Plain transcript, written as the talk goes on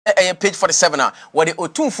page 47 what the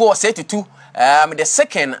otumfo say to two the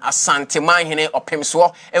second asante manhene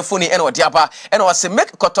opemso efuni ene odiaba ene was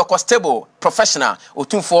make kotoko stable professional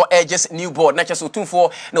otumfo just new board na just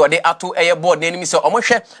otumfo na wode ato board na enimi se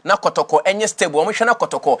omohwe na kotoko enye stable omohwe na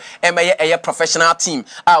kotoko emeye professional team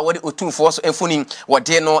wode otumfo so efuni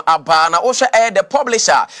wode no aba na wo hwe the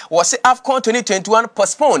publisher was AFCON 2021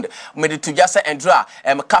 postponed made to just endra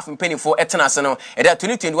CAF mpenifo etenase no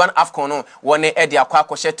 2021 AFCON no wone de akwa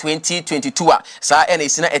 2022 sa ene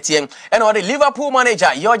isina etien ene the Liverpool manager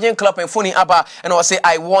Jurgen Klopp and Funi Abba and I say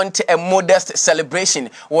I want a modest celebration.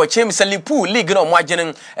 Watch him Liverpool league no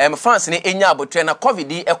margin fans ni enya but na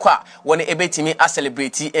COVID ekwa woni ebetimi a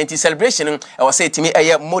celebrate anti celebration I was say to me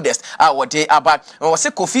a modest wode Abba and was say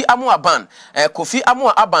Kofi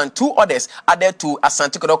Aban two others added to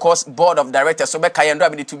Asante Kodoko's board of directors so be kayandra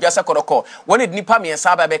be to Jasa Kodoko when it nipa me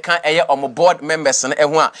saba be kan on board members na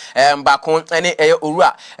ehwa bakon ene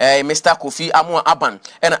owura Mr Kofi Aban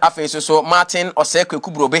and afen so Martin Ose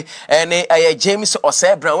Kubrobe ene James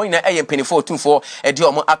Ose Brown na penifo tumfo edi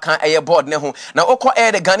omo aka board ne ho na okọ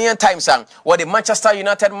the Ghanaian Times what the Manchester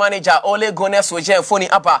United manager Ole Gunnar Solskjaer Foni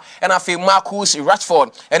Abba and afi Marcus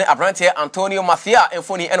Rashford and Abrante Antonio Martial and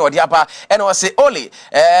Foni and odi Abba and was say Ole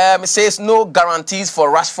says no guarantees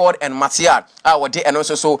for Rashford and Martial what they and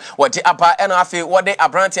also so what the Abba and afi what the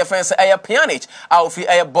Abrante fans Pjanic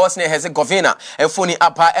afi Bosnia Herzegovina and Foni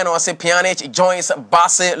Abba and was say Pjanic joins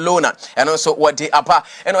Barcelona and also what the Abba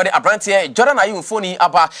and what the Abrante Jordan Ayew Foni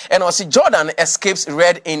Abba and also Jordan escapes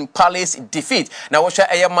red in Palace defeat. Now watch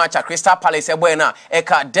a match at Crystal Palace buena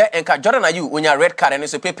eka Jordan Ayew unya red card and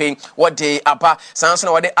so pepe what the Abba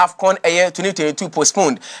Samson what the AFCON 2022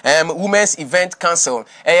 postponed women's event cancel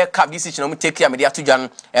cup decision no take care media to Jan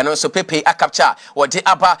and also pepe a capture what the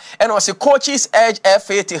Abba and also coaches edge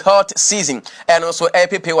FA to hot season and also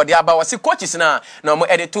pepe what the Abba was coaches na mo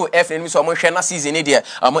edit to FA ni so mo hwe na season ni de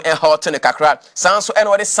hot ne kakra sanso and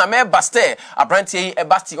what the Samuel Baste Abrante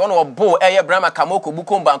Basti on bo Brahma Kamoko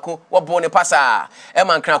Bukombanko what bo ne pasa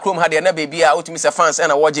man kran krom had na baby a utimi se fans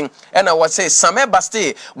and watching and I was say Samuel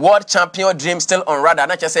Baste world champion dream still on radar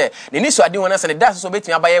na che say ni so ade wona say that so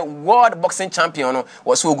betimi abaye world boxing champion no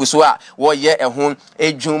was oguso a wo ye ehun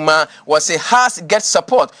ejuma was say has get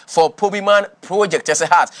support for Pobiman project say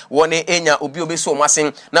has won enya obi so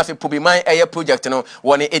masen na fe Pobiman project no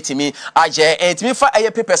won etimi aje etimi fa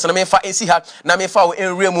papers na me fa esi ha na me fa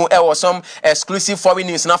enremu was some exclusive foreign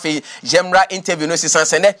news na fe Gemra interview no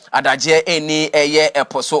sisan ne adaje eni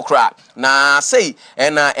eposo kra na say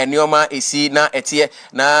na enioma esi na etie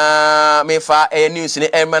na me fa news ne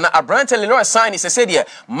na Abrante Leroy sign is say there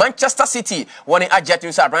Manchester City won ajet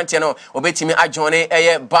news Abrante no obetimi ajone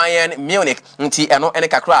Bayern Munich nti eno ene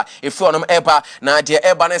kakra efi onom eba na de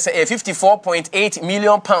eba na say 54.8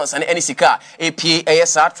 million pounds and any sika APA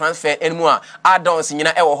ASR transfer enmu add-ons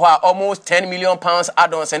nyina ewo ho almost 10 million pounds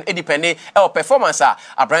add-ons and depending performance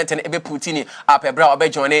Abrante ebe putini apebra obe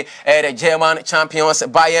join the German champions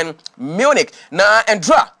Bayern Munich na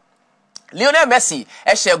endra Lionel Messi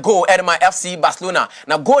share goal at my FC Barcelona.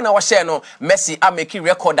 Now goal na share no Messi a make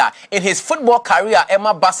recorder in his football career.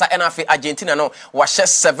 Emma Barca and Argentina no was share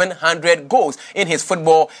 700 goals in his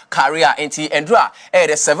football career. Enti endra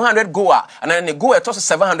the 700 goal and then the goal to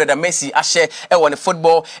 700 Messi a share the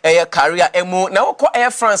football career. Emu now ko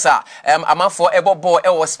France amount for ball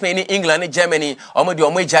was Spain, England, Germany. Omo di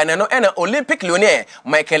omo China no and Olympic Lyonnais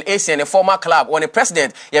Michael Essien the former club one the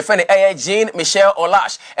president. Ye friend Jean Michel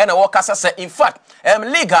Olash and a worker. In fact,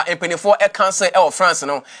 Liga in 24 cancel France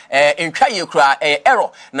no in try kra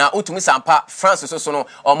error na utumi sampa France so no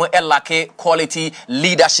omo elake quality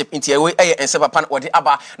leadership into we and sepapan or the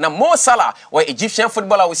Abba na Mo Salah or Egyptian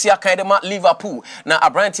footballer we see academy Liverpool na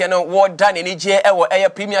Abrante no word dan ni je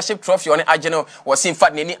premiership trophy on ageno was in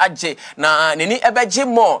fact ni aje na ni ebeje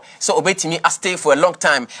more so obetimi a stay for a long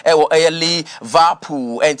time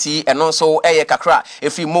Liverpool and also kakra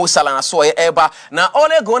if you Mo Salah na so eba na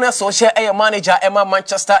Ole Gunnar Solskjaer manager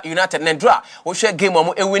Manchester United Nendra who share game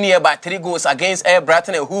winning by 3 goals against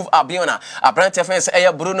Brighton and Hove Albion. Abrante fans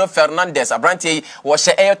Bruno Fernandes Abrante was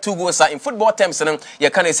share 2 goals in football terms and you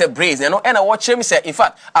can say brace and I watch him say in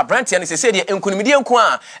fact Abrante and say the enkunimidi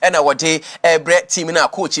kwa and our day Brett team na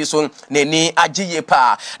coach so neni ajiye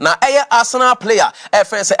pa na Arsenal player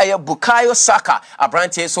fans Bukayo Saka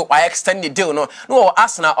Abrante so I extend the deal no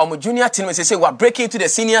Arsenal junior team say we are breaking to the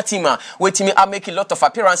senior team waiting me are making a lot of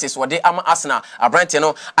appearances what they ama Arsenal abrante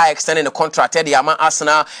no I extending the contract the ama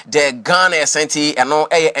Arsenal the Ghana senti eno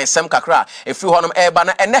ensem kakra efri honom eba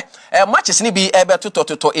na ene matches ni bi ebe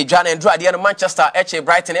toto edwan endru ade no Manchester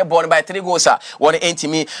Brighton e born by 3 goals one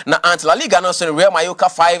entimi na ant La Liga no so Real Mallorca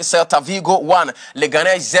 5 Celta Vigo 1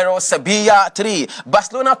 Leganés 0 Sevilla 3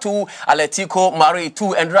 Barcelona 2 Atletico Madrid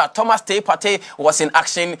 2 Andrea Thomas Partey was in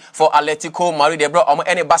action for Atletico Madrid de bro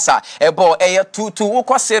any Barca ebo 2-2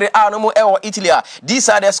 uko Serie A no mo Italy. These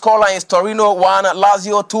are the scorelines: Torino 1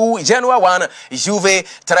 Lazio 2 Genoa 1 Juve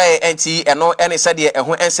 3 enti eno ene sade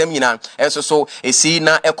eho ensem nyina enso so esi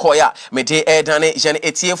na ekoya mede edane jene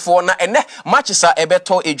etiefo na ene matches a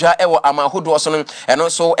ebeto edwa ewo amahodo so no eno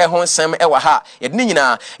so eho nsem ewa ha yedni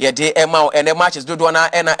nyina yede ema ene matches dodo na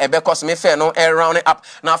ena ebekos me fe no round up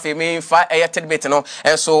na fe me fa tidbit no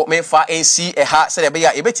enso me fa nc ha se be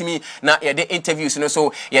ya ebetimi na yede interviews no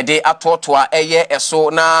so yede atotoa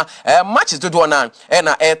eso na matches dodo na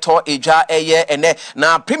ena eto edwa ene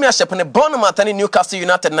na Premiership ne Bournemouth and Newcastle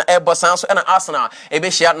United na Bosan so ena Arsenal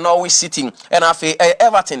ebehia Norwich City ena fe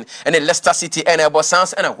Everton and Leicester City ena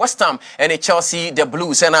Bosan ena West Ham and Chelsea the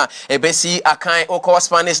Blues ena ebesi akan oko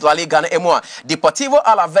Spanish La Liga na emua Deportivo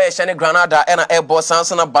Alaves and Granada ena Bosan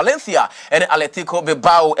so na Valencia and Atletico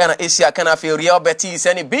Bilbao ena Asia kana fe Real Betis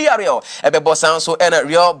and Villarreal ebe Bosan so ena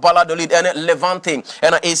Real Valladolid and Levante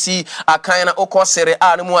ena AC akan na oko Serie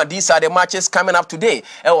A no mu. These are the matches coming up today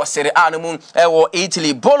ewo Serie A no mu ewo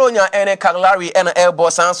Italy Bologna and Cagliari and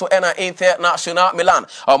Bosan so ena International Milan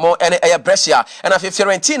omo ene Brescia ena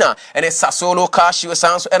Fiorentina ene Sassuolo Calcio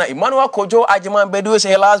Sanso ena Emmanuel Kojo Ajiman Bedus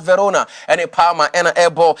Hellas Verona ene Parma ena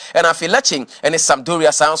Ebo ena Lecce ene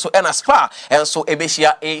Sampdoria Sanso ena Spa and so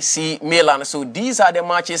Ebeshia AC Milan. So these are the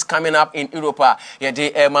matches coming up in Europa.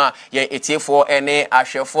 Ye Emma ye etiefo ene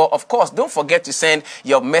ashefo. Of course, don't forget to send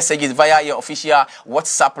your messages via your official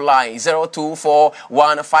WhatsApp line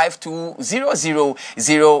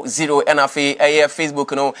 0241520000 and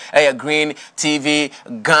Facebook no Green TV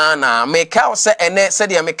Ghana. Make out say ene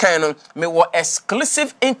said ya mekano me wo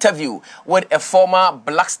exclusive interview with a former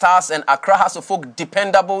Black Stars and Accra House of Folk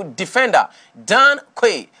dependable defender Dan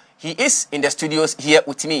Quaye. He is in the studios here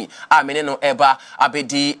with me. Ameneno eba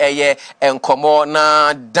abedi enkomo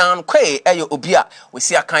na Dan Quaye obia. We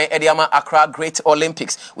see akan ediama Accra Great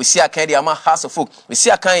Olympics. We see akan ediama House of Folk. We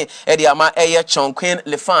see akan ediama Chongqing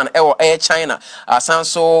Lefan China.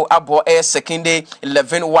 Asanso abo second day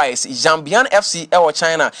 11 wise Jambian FC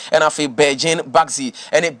China and afi Beijing Baxi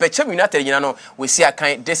and Bechem United no. We see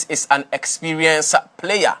akan this is an experienced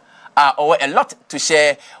player. Or a lot to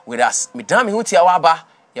share with us. Midami huti awaba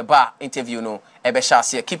Yaba interview no ebe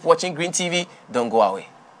shase. Keep watching Green TV, don't go away.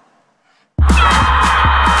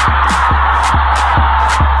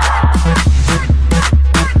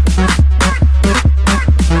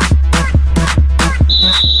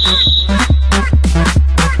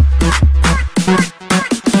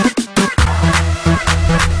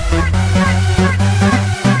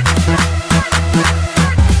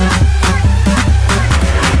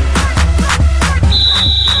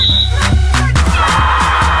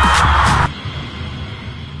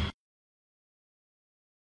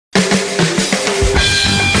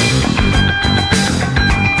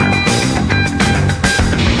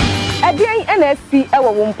 Si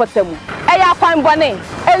ewo wompotemu eya kwan bone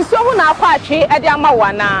enso hu na akwa atwe ede ama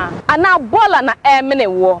wana ana bola na emene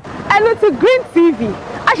wo eno ti Green TV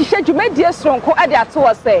ahihye dwumadie sronko ede ato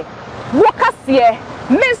wo se wo kase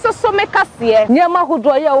menso so mekase nyama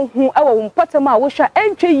hodo ya hu ewo wompotemu a wo hwa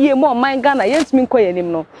entwe yie mo man Ghana yentimi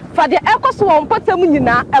nkoyanim no fa de ekoso wompotemu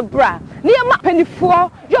nyina ebra nyama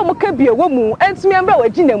panifo yo mo ka bie wo mu entimi embra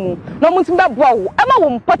waginamu no muntimi beboa wo ema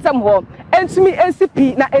wompotemu ho entumi NCP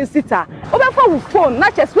na ensita obefa wo phone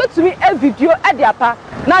na chese wetumi e video ediapa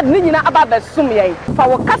na de nyina aba besum ye fa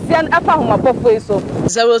wo kase na efa homabofo eso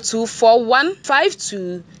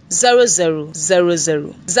 0241520000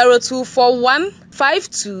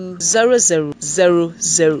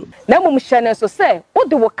 0241520000 na mum hye so se wo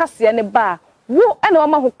de wo kase ne ba wo ena wo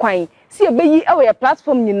ma ho kwan si ebeyi ewe ya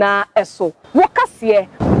platform nyina eso wo kase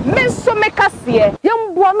menso mekase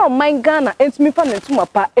yemboa no man Ghana entumi fa ntuma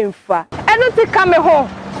pa emfa eno ti kame ho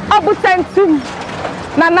abutantum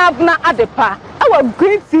na nabna adepa ewa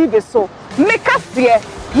Green TV so mekase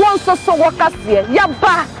won so wakase ya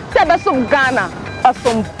ba sebe so Ghana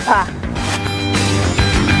asompa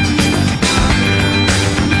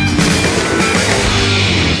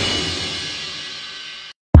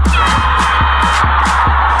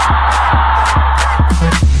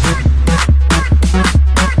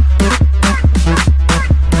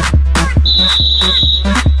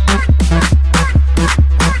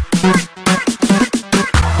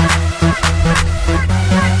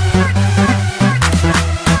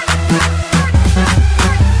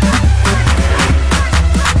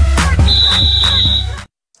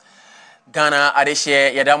Ghana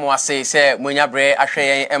adehye yedamo ase say munya bre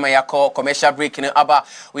ahwe ema yakọ commercial break no aba.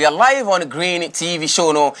 We are live on Green TV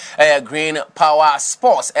show no Green Power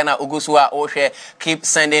Sports and Ogusua Oshe. Keep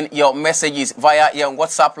sending your messages via your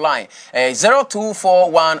WhatsApp line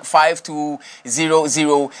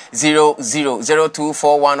 0241520000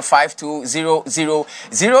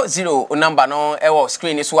 0241520000 number no ewo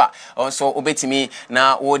screen is wa also obetimi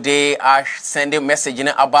na wo dey send a message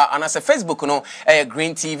na aba and as a Facebook no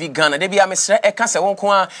Green TV Ghana de bia mesre e ka se won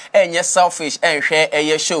ko a enye selfish enhwe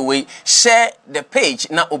eye show we share the page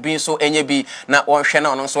na obi so enye bi na won hwe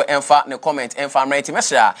na ono so emfa ne comment emfa mreti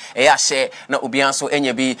mesre a e ya share na obi an so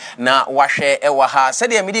enye bi na wa hwe e wa ha se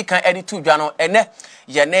de medi kan edit dwa no ene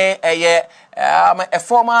ye ne eye a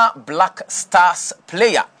former Black Stars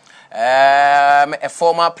player a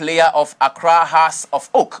former player of Accra Hearts of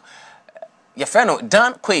Oak your friend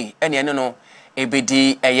Dan Quaye ene no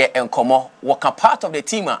ebedi eye enkomo waka part of the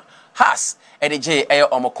team has EDJ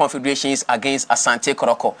omo confederations against Asante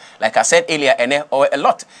Koroko. Like I said earlier, ene or a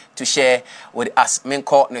lot to share with us.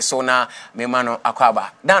 Minko Nesona Memano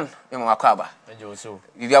Akwaba. Dan Memo Akwaba.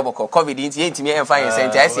 Bibiaboko COVID inti me enfa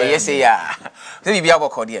yen yes ya. So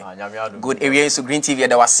bibiaboko de. Good area so Green TV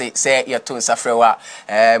da wase say your tone safrewa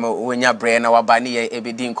wonya bre na wabani ye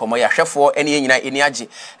ebedi nkomo ya hwefo ene nyina eni age.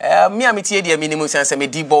 Me ametie de minimum sense me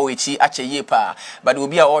di ball echi ache ye pa. But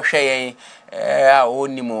obi a wo hwe yen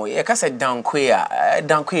onimo e ka se Dan Quaye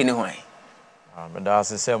ni hwan but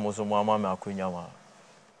that's say mo so mo ama me akonya ma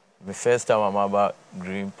me first time am about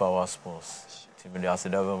Green Power Sports team dey ase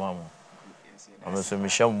da be ma mo am so me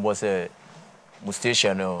sham bo say mo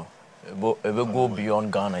station no e go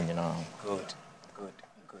beyond Ghana nyina good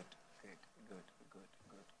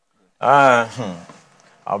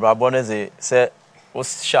abrabone say o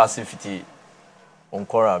sha safety on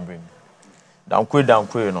kora brim Dan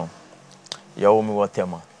Quaye no Yaomi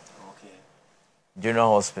Watema. Okay.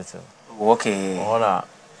 General Hospital. Okay. On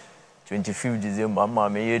 25th December, Mamma,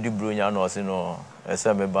 me di Brunya no sino,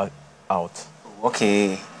 esa me back out.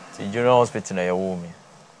 Okay. The General Hospital na Yaomi.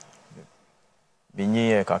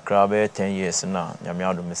 Binye kakra be 10 years na,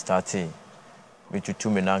 nyamiado me starti. Me tutu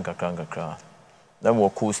me na kakra. Then we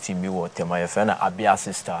coast team me Watema, ye fena Abia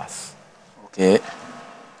Sisters. Okay.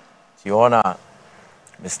 Ti ona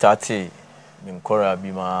me starti Minkora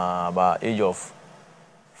bima about age of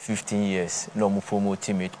 15 years no mo promote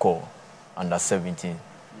teammate call under 17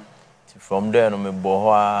 from there no me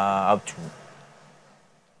boho up to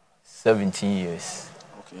 17 years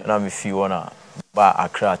okay and I me feel wanna ba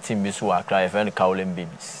Accra team me so Accra if any Cowlem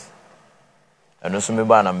babies and also me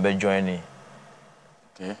ba na me join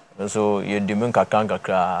okay so ye dimin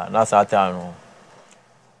kakra na sata no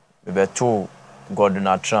me be to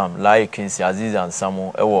Gordon Tram like Kinsi Aziz and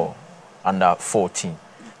Samo ewo under 14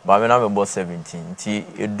 but when I'm about 17 ti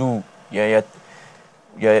edu ye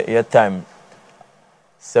time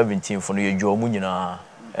 17 for no ye jomu nyina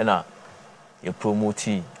e na ye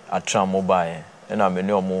promote Atra mobile e na me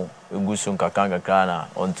ne omo egusu nkaka na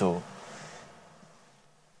until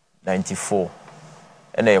 94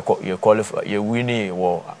 e na ye qualify ye win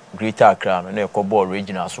wo Greater Accra no na ye ball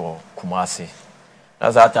regionals wo Kumasi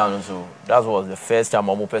that's that time so that was the first time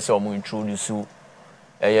omo person omo introduce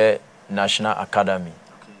National Academy.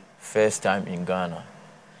 Okay. First time in Ghana.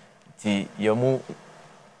 The your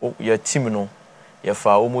team no you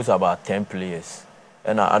for almost about 10 players.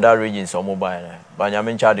 And other regions are mobile. But I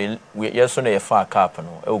mean we yes on a far cap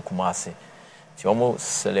no e Kumasi. Ti almost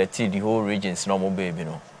selected the whole regions no baby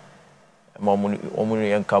no. Omo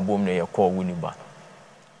yen kabom na ye call Winiba.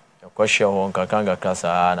 Your question on kakanga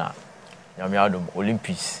kasa na nyamiadum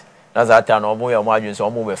Olympics. That's that time omo your margin so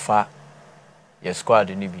omo be far your squad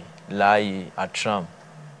ni bi Lai Atram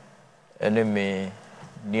enemy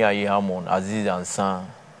near Hamon Aziz and San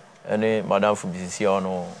any madam from BCC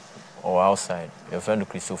or outside your friend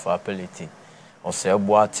Christopher Pelletti or Sir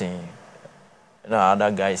Boating na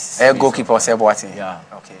other guys goalkeeper Sir Boating yeah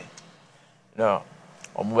okay no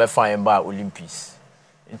we fine by Olympics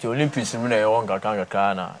into Olympics we na won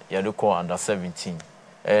kakanga na ya do call under 17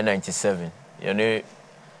 97 you know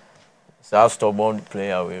South stubborn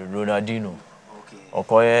player with Ronaldinho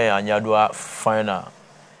Okoye anyadua final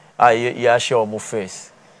ya show mo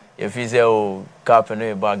face if he say o cap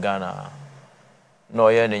no ba Ghana no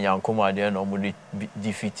ye ne nyankoma de no mo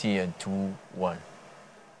defeat and 2-1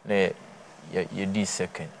 ne ye di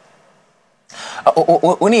second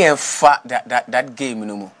only en fa that game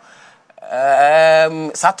no mo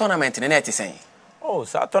sa tournament ne na ti sen oh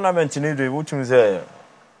sa tournament ne do wutum say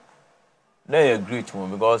na ye great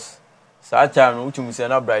one because that time we to say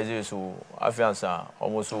na Brazil so afiansa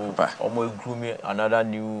almost so almost grew me another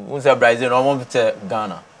new we say Brazil almost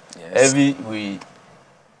Ghana every we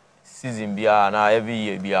season bia na every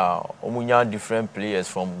year bia omunya different players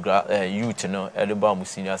from youth no edeba mu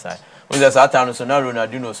senior side we say Satan so na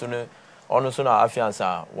Ronaldinho so no ono so na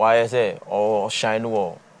afiansa why say or shine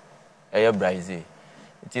wo Brazil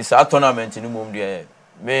it is a tournament ni mom de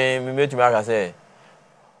me metumi aka say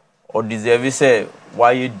or deserve say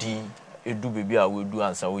why edu baby a we do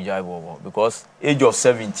answer we jive over because age of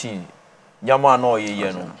 17 nyama no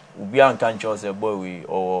ye no obi anka nche say boy we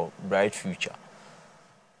or bright future.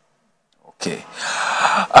 Okay.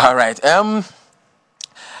 All right.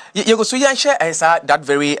 You go so you share that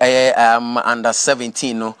very under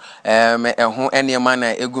 17 no ho ene man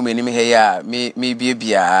egu menim he ya me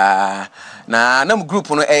bia na nam group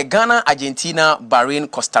no Ghana, Argentina, Bahrain,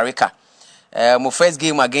 Costa Rica. My first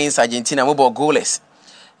game against Argentina mo ball goalless.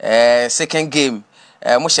 Second game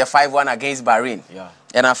mo share 5-1 against Bahrain. Yeah.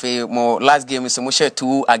 And after mo last game so mo share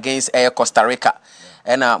 2 against Costa Rica.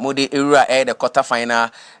 And mo de era the quarter final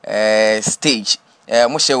stage.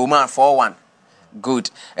 Mo share woman 4-1.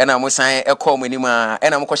 Good. And I'm saying a call minima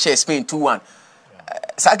and I'm share Spain 2-1.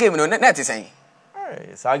 So game no net is saying.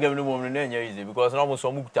 So game no more easy because no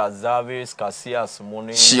so mukta Zaves, Casillas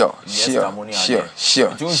money. Sure.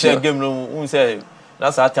 You say game no say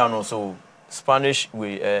that's Satan so Spanish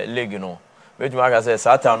we league no. Which Mark say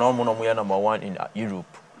Satan no mo number 1 in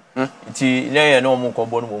Europe. Iti no mo ko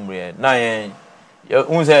bonu mo mre. Na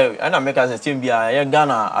say ana make us team bia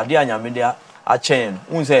Ghana ade anyame dia a chain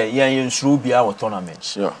say yen nsuru bia wo tournament.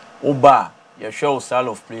 Sure. Oba ye show style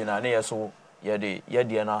of play na ye so ye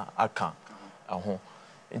de na aka aho.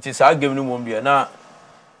 It is our game no mom bia na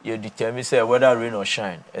ye determine say whether rain or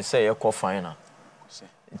shine. E say ye call final.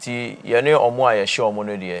 Iti ye ne omo a ye show omo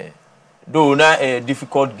no de though na a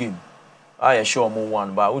difficult game. I show omo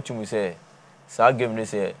one but ultimately say sa game ni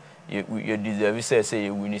say you deserve say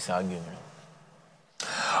you win this game.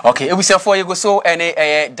 Okay, we say for you go so any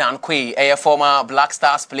Dan Quaye, a former Black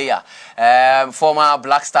Stars player, former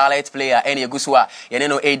Black Starlight player, any go so you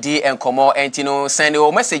know AD and Komo and you know send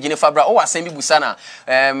your message in Fabra or send me busana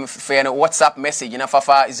for WhatsApp message in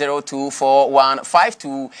Fafa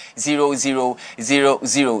 0241520000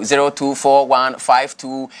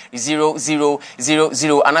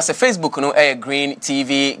 0241520000 and as a Facebook no Green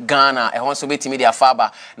TV Ghana e won so betimi dia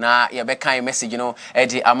Faba na ye be kan message you know e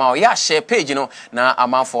di ama ya share page you know na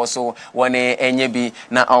ama for so one enye bi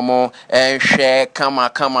na omo share kama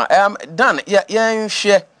Dan ya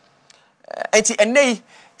share enti enei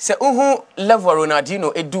se uhu level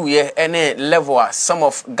Ronaldinho edu ye ene level some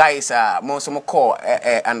of guys mo so mo call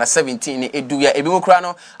under 17 edu ye ebi mo kura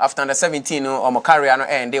no after under 17 no omo career no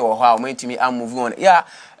end dey wo ho a mo ntimi am move on ya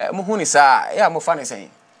mo hu ni sa ya mo fa ni say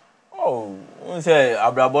oh we say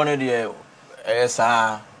abrabo no dey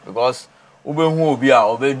sa because ube hu obi a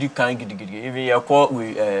obedi kan gidigidi even ye call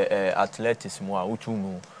we athletics mo a utu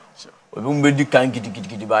no obi mbedi kan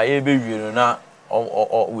gidigidi ba ye be wiero na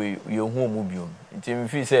we ye hu omo biom nti me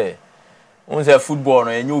fi say on say football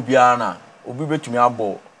no enye obi a na obi betumi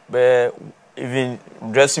abo be even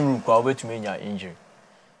dressing room kwa obetumi nya injury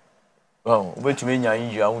well obetumi nya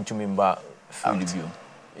injury a untumi mba field biom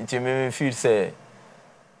nti me fi say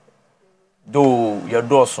do ye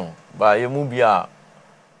doson ba ye mu bi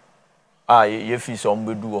a ye fi so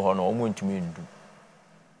mbedu ho no omo ntumi ndu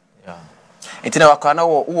yeah entina wakana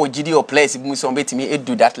wo gidi o place bi so betimi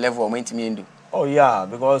edu that level omo ntimi ndu oh yeah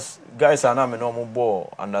because guys are now me no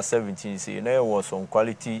ball under 17 say there was some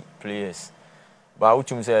quality players but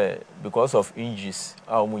utum say because of injuries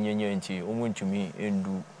omo nyenye nti omo ntumi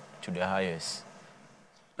ndu to the highest.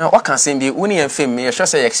 Now what can say be woni en fame me sure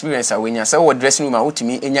say experience awenya say what dressing room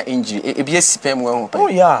utumi enya injury e bi spam we ho. Oh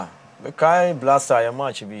yeah. The kind blaster your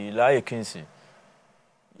match be like Kinsey.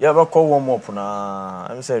 You ever call warm up na?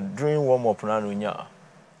 I said during warm up na no nya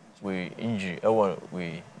we injury.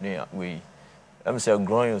 We I'm say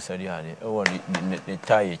growing you said ya the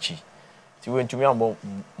tie chi. Ti went to me about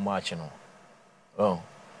match no. Oh.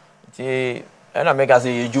 Ti and I make us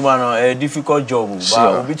say juma no a difficult job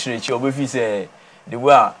but obi chirechi obi fi say the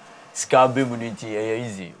way scar be munity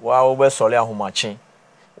easy. Wa obe sole ahomache.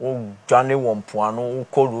 O dwane wompoano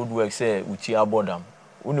o road work say uti abodam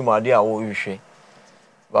unimade a wo hwehwe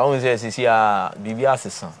ba won say sisi a bibia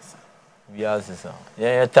sesan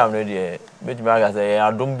ye time no de betimi aga say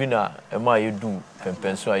adom bi na e ma ye du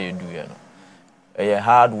pempenso a ye du ye no e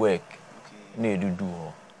hard work na edudu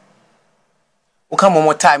ho o ka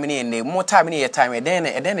mo time ni ne mo time ni ye time e den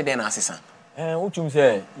na asesan utum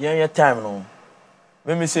say ye time no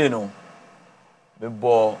me say no me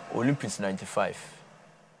bo Olympics 95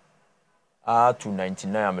 to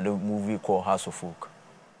 99 I'm a movie called House of Folk.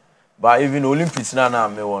 But even Olympics na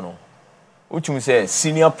me wono. which means say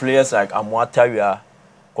senior players like Amwataria,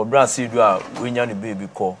 Kobra Sidua, Winyan baby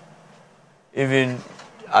call. Even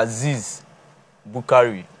Aziz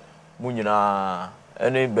Bukari, Munyana,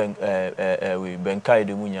 any Benkai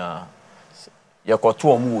de Munya, Yakotu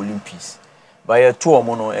Omu Olympics. By a 2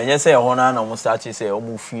 mono, and yes, say Hona almost started say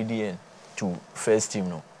Omu feeding to first team.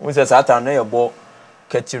 No, we say Saturday about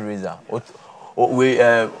Ketty Razor. We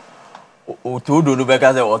Otodo no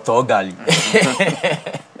because they Otogali.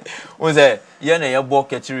 We say, Yana Yabo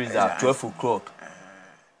Ketty Razor 12 o'clock.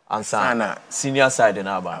 And Sana senior side in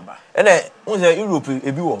Aba. And then we say Europe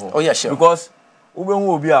a biwo. Oh yeah, sure. Because we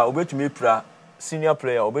will be to me pra senior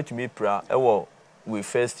player, we to me pra with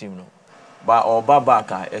first team no. But or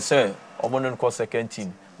Babaka, say Omonon call second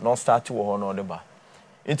team, not start to honor the bar.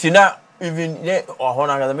 Until now, even or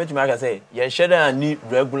honor the meeting, I say, yes, share need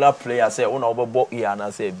regular player, say, on over boat here, and I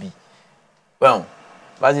say B. Well,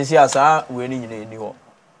 but you see, as I winning in any home.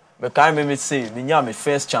 But I may say, Minyami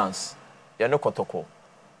first chance, you're no Kotoko.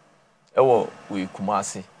 We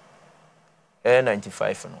Kumasi,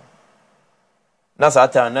 95 no. Na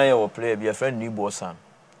Satan na your player be a friend new bosan.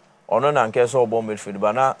 Ono na nke so bomb midfield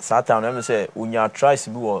but na Satan na me say unya tries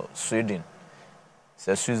bi wo Sweden.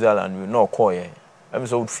 Say Switzerland we no call here. Em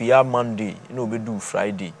say fear Monday, you know be do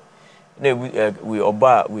Friday. Na we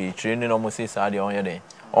oba we training almost say Saturday on here then.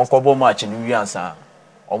 On kobo match ni wi ansa.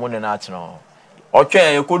 Omo ne na ati no.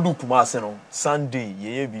 Otwe ye kodu Kumasi no Sunday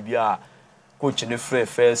ye bibia coach ne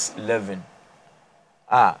first 11.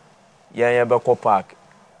 Yeah, Beko Park.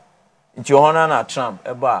 Into honor na Trump,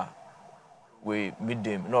 eba we meet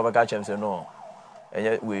them. No, I catch him say no.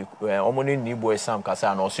 And we omoni ni boy Sam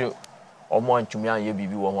Kasa no so omo antumi anye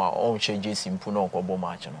bibi wo ho a on hye JC mpu no kobo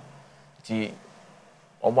match no. Ti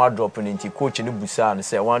omo drop ni nti coach ni busa no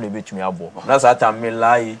say one dey betumi abo. Na sata me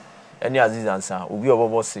lie any Aziz ansa obi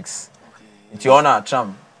obobo 6. Nti honor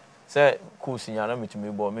Trump say cool senior na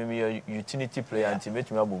metumi bo me utility player nti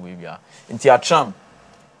metumi abo bia. Nti a Trump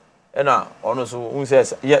ena ono so un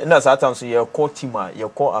says na satan so ye call team ye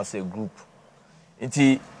call as a group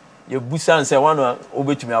nti ye busan say one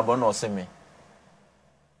obetumi abo na oseme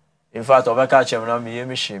in fact obeka chem na me ye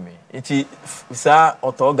me sheme nti sa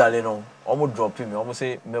Otogale no omo drop me omo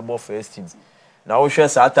say member first team na wo hwe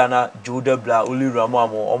satan na Jude Bla Oli Ramo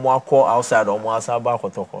omo akọ outside omo asaba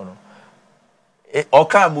Kotoko no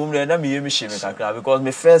oka mum na me ye me sheme kakra because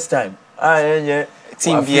me first time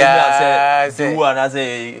team bia say who na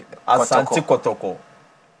say Asante Kotoko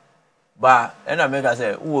ba ena mega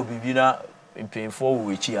say wo bibi na mpemfo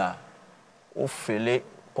wo echi a o feel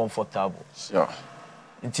comfortable sure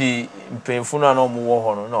nti mpemfo na no mo wo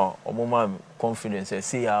ho no omo ma confidence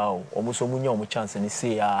say ya omo so munya omo chance ni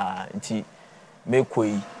say ya nti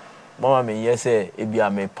mekoi mama me yese e bia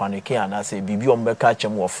me panic ana say bibi omo be ka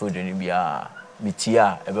chem wo field ni bia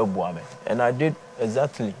mitia e be boa me and I did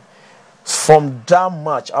exactly from that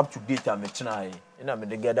match up to date I'm trying and I'm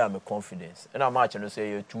together I'm confidence and I'm match and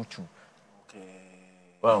say you 2-2 okay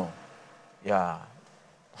well yeah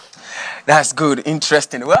that's good,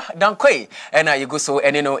 interesting. Well, Dan Quaye, and you go so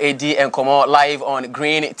and AD and come on live on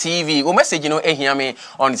Green TV. We message hear me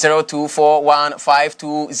on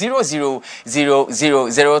 0241520000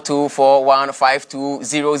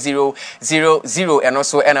 0241520000 and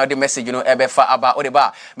also another message ebefa about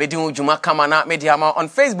odeba medin juma kamana mediama on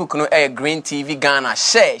Facebook Green TV Ghana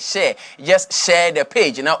share just share the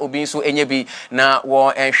page na obi so enyebi na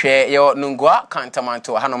wo share your nungwa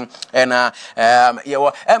kantamanto hanom and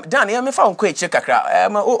Dan me fa onko eche kakra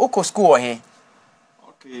oko school he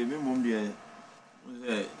okay me mom dey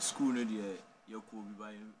school no dey yako bi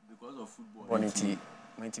by because of football bonity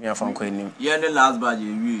me fa onko enim yeah the last batch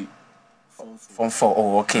we form 4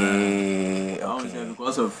 oh okay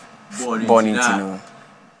because of bonity no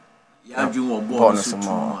yeah you ball so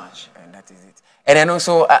much and that is it and then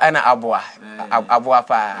also ana aboa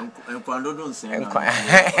pa enkwando don say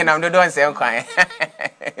and I'm don't say enkwan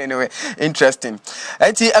anyway interesting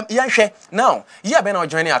yanhwe now you been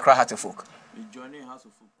joining Accra Heart of Folk joining House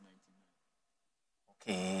of Folk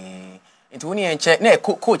 99 okay it woni enche na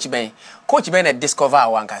coach ben na discover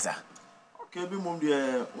our nkasa okay be mom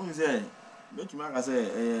dey un say betuma ka say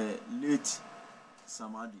late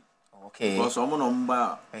Samadi okay because someone no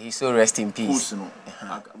mba he so rest in peace no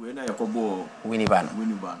we na yakobo Winiban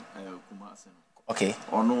Kumasi okay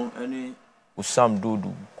ono any Usam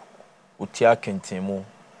Dudu Utia Kentemo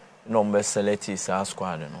no mbe select sa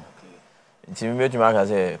squad no okay nti me betuma ka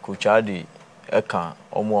say coach Adi eka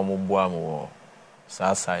omo boa mo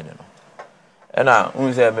sa side no ena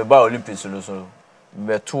un say me ba Olympics so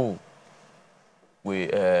me two we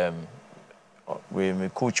me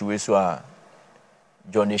coach we so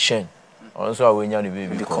Johnny Shen also we nya the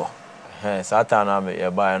baby call Satan na me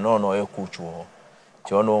by no e coach wo.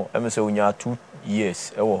 Ti ono e me say unya 2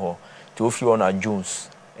 years e wo ho. Ti ofi ona Jones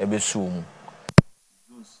e be so mu.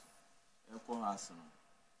 Jones e ko has no.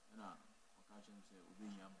 Na o ka chem say obi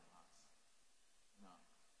nya mo has. Na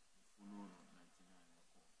follow 99.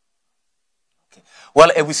 Okay.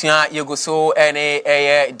 Well, ebusia yego so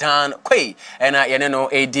ene Dan Quaye ena yene no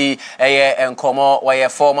edi enkomo why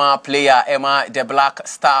former player Emma the Black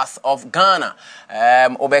Stars of Ghana.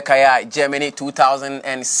 Obekaya Germany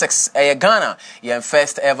 2006 Ghana yen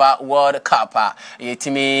first ever World Cup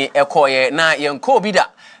yetimi ekoye na yenko bida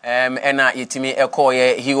ena yetimi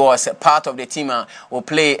ekoye he was part of the team who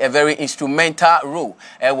play a very instrumental role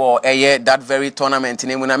that very tournament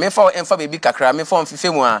name na me for emfa baby kakra me for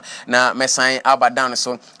mfife mu na mesan abadan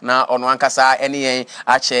so na ono ankasa ene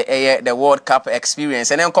ache the World Cup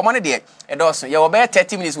experience and enkomo ne de edoso ye obe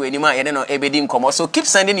 30 minutes we anima ye no ebedi nkomo, so keep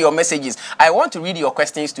sending your messages. I want to read your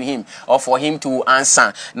questions to him or for him to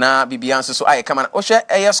answer na bibian so I come on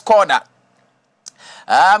ohwe score that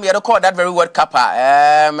you record that very World Cup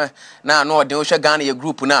na no de ohwe Ghana ye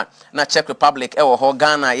group na Czech Republic ho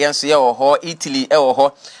Ghana yenso ye ho Italy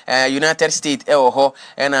ho United States ho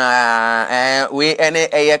and we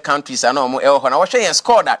any countries na mo ho na ohwe yen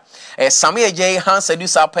score that Samuel J Hans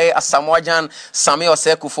Edusape Asamoajan Samuel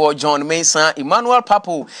Sekufo John Mason Emmanuel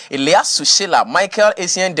Papu Elias Sushila Michael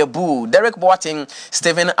Essien Debu Derek Boateng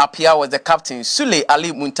Stephen Apia was the captain Sule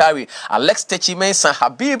Ali Muntari Alex Techi Mason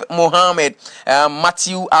Habib Mohammed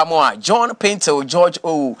Matthew Amoa John Pinto George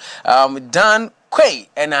O Dan Quaye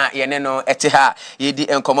ena yeneno eteha yedi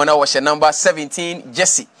enkomona wo number 17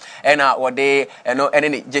 Jesse ena wode eno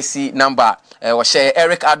enene Jesse number wo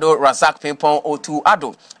Eric Ado Razak Pimpon O2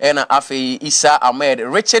 Ado ena Afe Isa Ahmed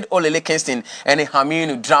Richard Olele Kingston ene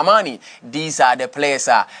Haminu Dramani. These are the players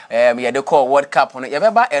yede call World Cup on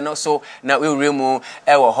yebeba eno so na we remu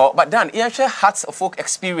ewo ho. But Dan you share Hearts of Folk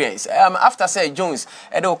experience after say Jones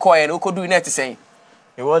edo call and uko do net say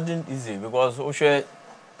it wasn't easy because Oshe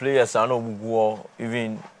players are no muguo,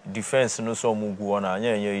 even defense no so muguo na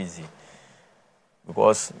anya easy.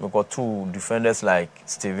 Because we got two defenders like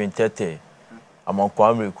Steven Tete,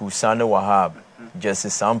 Amankwame Kusane Wahab, Jesse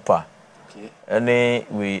Sampa, and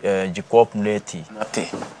we Jacob Neti.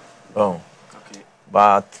 Oh. Okay.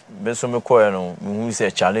 But beso me koye no, me say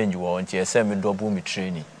challenge wo nti say me double me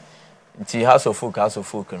training. Nti House of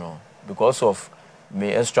Folk no because of me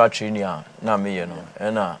extra training na me ye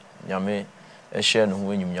no na nyame e share no ho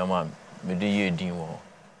enyum nyama me de ye din wo.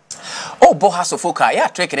 Oh, bo House of Folk yeah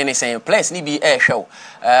trick any saying place ni be show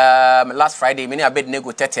last Friday many abed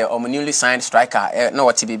nego tete or newly signed striker no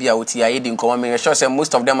what bibi a oti ayi din come me sure say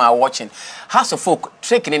most of them are watching. House of Folk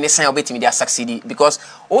trick any saying obeti me they succeed because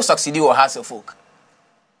all succeed or House of Folk.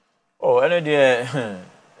 Oh, any dey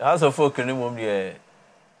House of Folk ni mom dey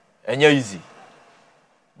enya easy.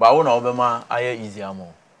 But wona obema aye easy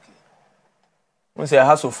amo. We say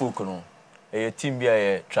House of Folk no a team be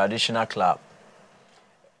a traditional club.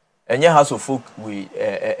 And your House of Folk we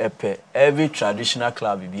every traditional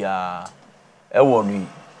club be a one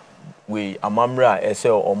we amamra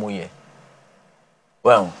esel omoye.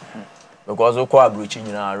 Well, because o kwa abrochi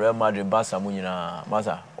nyina Real Madrid Barca mu nyina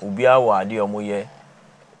masa obi a wa ade omoye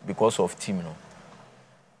because of team no.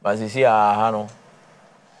 But you see ha no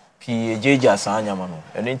PJJ asanya no.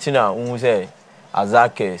 Eni ntina unhu say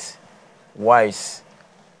Azakes Wise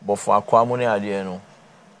bofo akwamu ne ade no.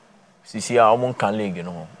 Sisi a omon kan league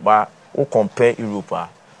no but o compare Europe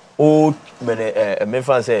o me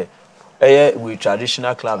fan say we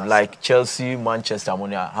traditional club like Chelsea, Manchester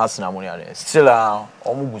Monia, Arsenal Monia still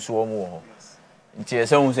omugusu omu ho nti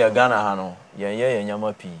ese hu say Ghana ha no yen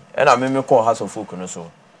nyama pi e na me call House of Folk no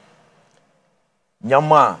so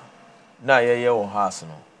nyama na ye wo house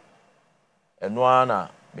no eno ana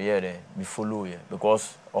me ye dey me follow ye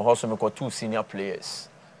because also me got two senior players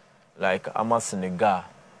like Ama Senegal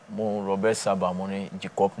mo Robert Saba mo ni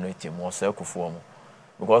Jacob Neti mo Sekufo mo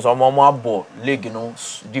because omo abo league no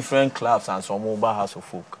different clubs and some over House of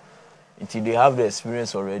Folk until they have the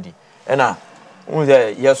experience already and we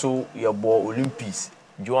say yes so your ball Olympics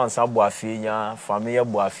Joan Sabo afienya family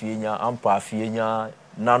bo afienya ampa afienya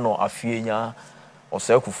nano afienya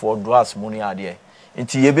Osekufo draws money ade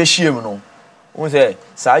until ye be hiem no we say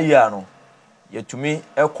sa year no yetumi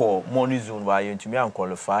equal money zone by yetumi an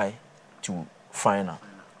qualify to final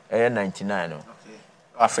 99 no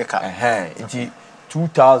Africa nti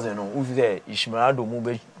 2000 no we say Ishmael mo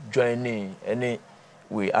be join any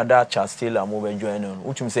we other Chastela mo be join no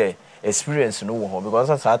which say experience no wo because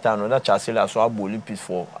at that time no that Chastela so abo Olympics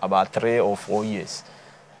for about 3 or 4 years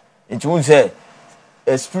nti we say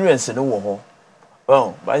experience no wo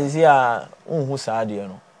oh but you see unhu sa de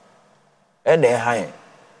no and they high.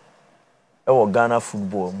 Ghana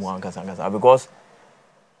football because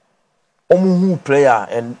who player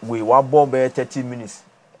and we were born by 30 minutes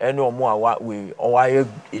and no more what we or I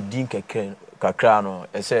a dink kakrano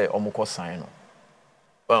and say omoko sign.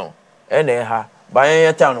 Well, and they by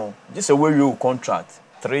any time this a way you contract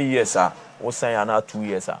 3 years or sign another 2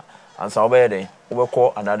 years and so we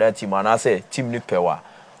call another team and I say team ni pewa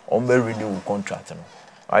on me renew contract.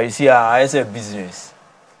 I see I say business.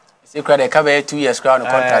 You could cover 2 years crown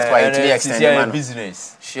contract for it to extend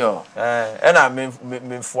business. Sure. And I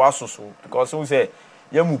mean for us also because we say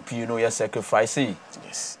you know you sacrifice.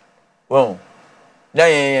 Yes. Well, now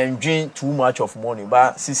you drink too much of money,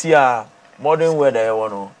 but see modern weather you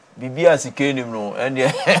know. Bibia sikeni no and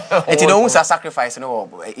it don't sacrifice no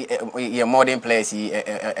your modern players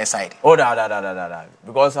aside. Oh da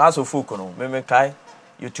because as of folk no me kai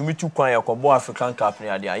you to me too kwan yakobo African Cup ni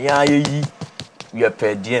ade ya yi we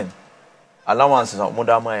per diem allowances on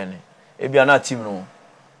modern man e bia na team no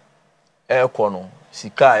e ko no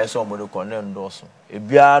sika e so mo de ko na ndoso e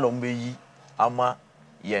bia no mbe yi ama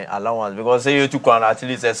ye allowance because say you too kwan at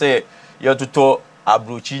least say you to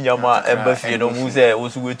abrochi nyama embafie no mu say wo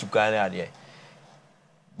so wetu kan ade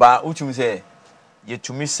ba utum say you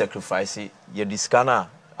to me sacrifice ye discana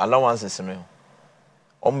allowances no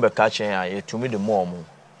ombe ka chen ya ye to me the more mo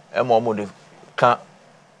e mo de ka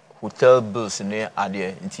hotel bills ni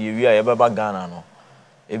ade nti ye wi a ye beba Ghana no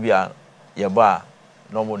e bia ye ba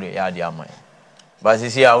no mo de ya ade amai but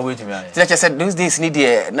see how we to me like I said those days need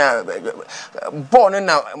na born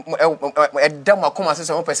na e dem akoma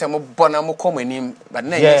se mo pese mo born na mo come anim but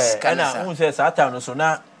na yes kana who say satan no so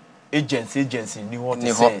na agency ni what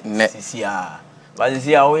to say see but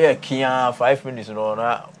see how we kia 5 minutes no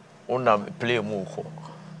na una play mo ko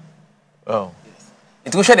oh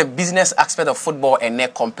it will show the business aspect of football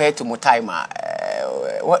and compared to Mutaima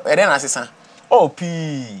what then assistant oh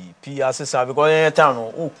p assistant because in town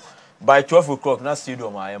no by 12 o'clock na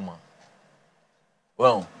stadium I am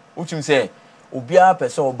well utim say obia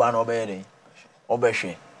person oba na obeyede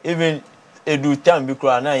obehwe even edu time bi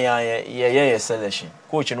kura na ye selection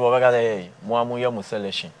coach no obeka say mo amuye mo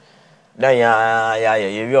selection na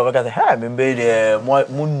ye wi obeka say ha me be de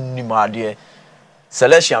mo nimade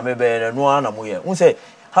selection me be no ana mo ye un say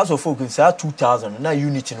house of folk say 2000 na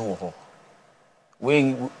unity no ho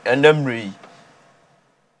we and them re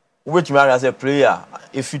which man as a player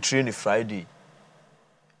if you train Friday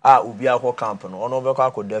obi akọ camp no ono be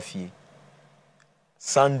kwa akọ dafie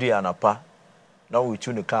Sunday anapa na we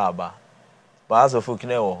tune car ba as of folk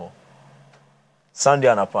na ho Sunday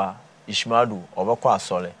anapa Ishmadu obekọ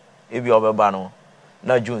asole ebi obeba no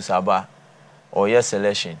na Jones aba or yes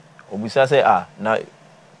selection obisa say na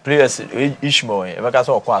players Ishmael ebeka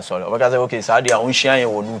say okọ asole obeka say okay Saturday on hia yen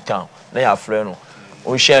wo New Town na ya frɛ no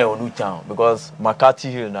on share on New Town because McCarthy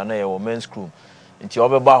Hill na your men's crew nti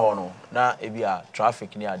obeba ho no na ebia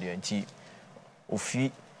traffic ni ade nti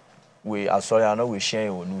ofi we asori na we share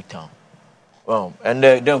on New Town and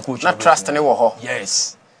then coach na trust ni wo ho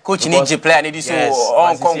yes coach ni je player ni di so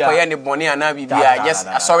on konkoye ni boni ana bibia yes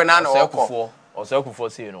asori na wo Oseko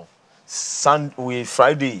say no Sunday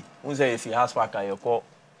Friday we say if he has pack you call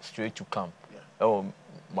straight to camp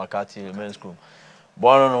McCarthy Hill men's crew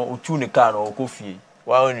bono no utu ni car no okofie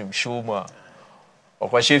wa onim show ma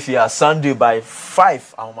okwahye fie Sunday by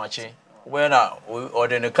 5 ahomache when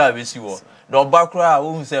order the car be si wo no bakra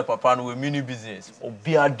wo hu say papa no we mini business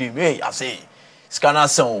obi adem hey I say scanner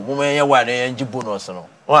son mo men ye wa na enji bonus no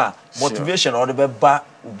wa motivation or the ba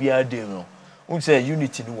obi adem no hu say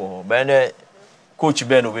unity ni wo but na coach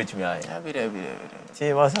Ben no wait me ai see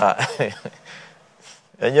masa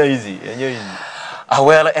enye easy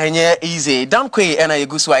well, easy. Dan Quaye and I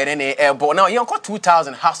go so but now you got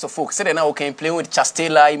 2000 house of folk. Say now we can play with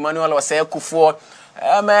Chastela, Emmanuel or say Kufuor.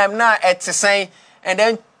 Now it's the same. And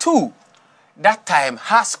then 2 that time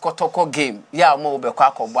has Kotoko game. Yeah, mo be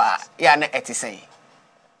kwako ba. Yeah, na it's the same.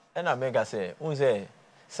 And I make say, who say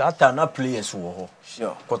Satana players wo.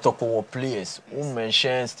 Sure. Kotoko players. Who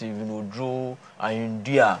mention Steven Odro and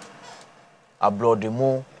India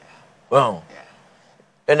Ablodemo. Well.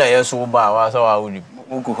 Ena yeso ba wa so wa woni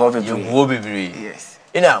mugu ho bebre yes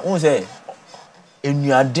ina un say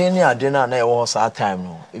enuade ni ade na e wo sa time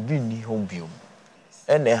no ebi ni ho biom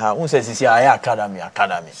ena ha un say sisi aya academy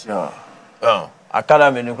sure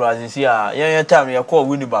academy ni kura sisi a yen time ye call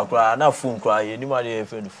wini ba kura na phone kura ye ni ma dey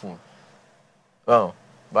phone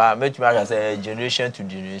ba make me aka say generation to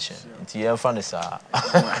generation nti yen fa ne sa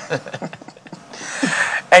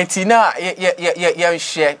entina ye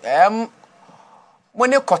share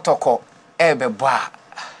when Kotoko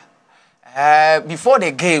before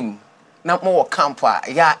the game na mo camp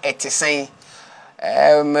ya etisen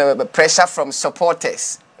pressure from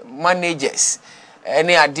supporters, managers,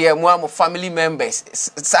 any idea mo family members.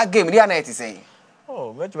 Sa game dia na etisen.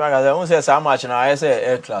 Oh, but I say so much na I say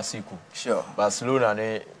El Clasico. Sure. Barcelona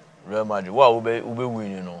ne Real Madrid. Wa ube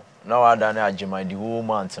win you know. Now I done agema the whole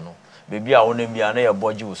month no. Baby I want bia na your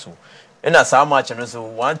budget so. And na so much no so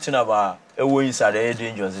one thing about away inside the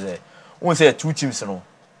dangerous there. We say two teams no.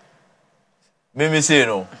 Me say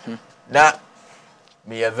no. Na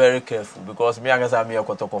me are very careful because me against me a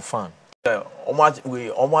Kotoko fan.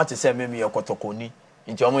 Omo say me a Kotoko ni.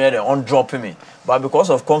 Into omo here on dropping me. But because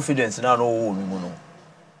of confidence now no me no.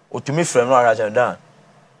 O to me friend no araja dan.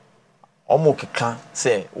 Omo keka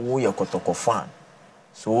say wo ye Kotoko fan.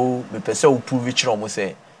 So me pese o prove it omo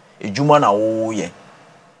say ejuma na wo ye.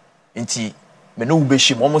 Nti me no be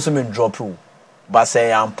shim omo say me drop you. But say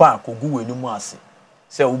ampa kogu we ni mu ase.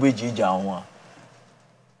 Say wo be jija ho a.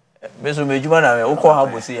 Me so me ejuma na me wo ko ha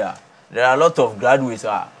bosi a. There are a lot of graduates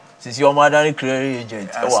since your mother clearing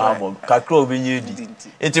agent Habo kakro obenye di.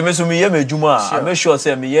 Nti me so me ye me ejuma a make sure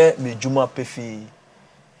say me ye me ejuma pefi.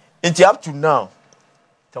 Nti up to now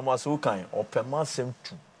Thomas Okan opema sem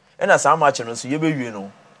tu. And as how much no so ye be wie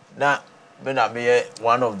no. Na me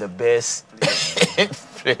one of the best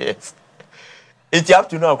players. Nti up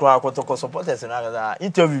to now Kotoko supporters na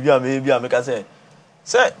interview bi a make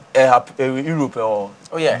say Europe or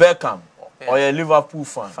Beckham or a Liverpool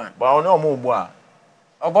fan. But I know more boy.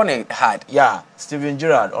 Obone hard. Yeah, Steven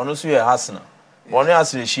Gerrard ono so ye Arsenal. One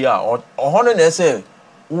Arsenal shia or hono na say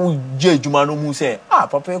wo je djuma no mu say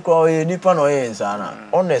papa ko ye nipa no ye nsana.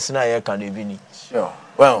 Honest na ye kan ebi ni. Sure.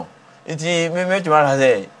 Well, nti me djuma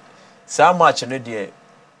say so much no de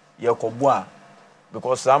ye kobo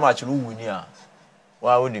because so much no wuni a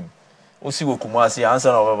wa wonim. Osi wo Kumasi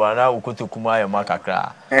answer na baba na ukoto kuma ya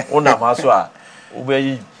makakra. Ona maso a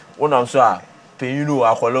obeyi ona so a penyinu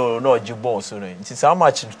akwolo na ojibo so no. Nti so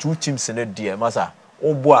much two teams in there masa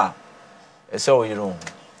obo a ese o yiro.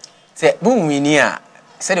 Say bu wini a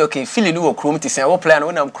said okay feeling wo krom ti say wo plan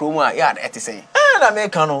wo nam krom a ya et say. Na me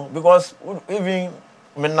kan no because even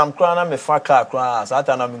me nam kra na me fa car kra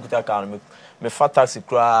sata na me kuta car me fa taxi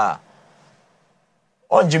kra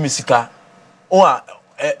on Jimmy Sika. O a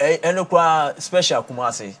eno kwa special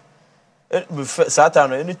Kumasi.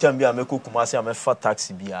 Saturday anytime be ameko Kumasi amefa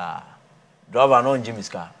taxi bia. Driver no Jimmy's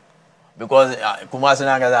car. Because Kumasi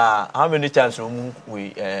na how many times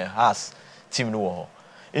we has team no.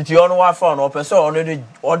 Into your one phone or person already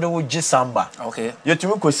order with Gisamba. Okay. You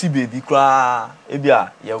to me see baby cry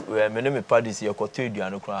ebia ye me name parties ye kotedu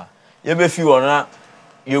anu cry. Ye be fi ona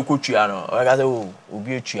ye kotua no. O ga say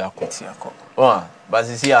obi etua akọ. Oh, but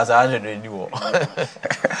you see as I knew.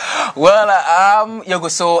 Well, you go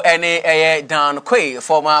so any Dan Quaye,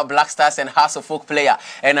 former Black Stars and House of Folk player,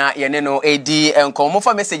 and you know AD and come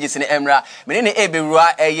for messages in Emra. Many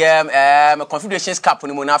Confederations Cup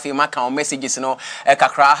on Munafi Macau messages no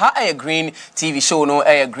Kakra a green TV show no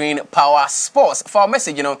a green power sports for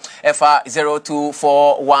message you know FR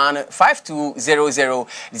 0241520000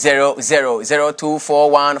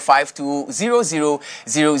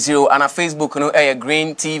 0241520000 and a Facebook no a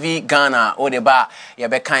green TV Ghana or the bar ya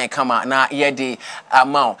be kan kama na ye de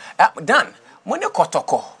amount Dan money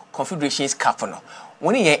Kotoko Confederations Cup no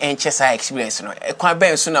when ye enchesa experience no kwan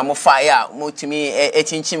ben so na mo fire mo timi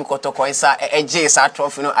echinchim Kotoko isa eje sa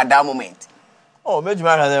trophy no at that moment. Oh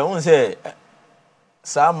mejuma ka say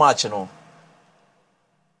sa match no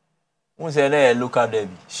we say na local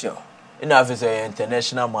derby. Sure. In a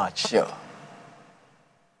international match. Sure.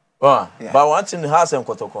 But one thing has in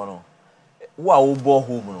Kotoko no wa wo bo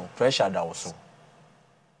home no pressure da wo so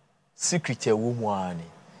secret e wo mu ani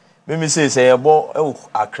me say e bo e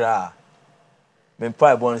Accra me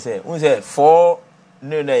pa e bo say we say 4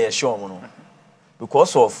 no na ye show no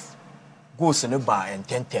because of goals in ba and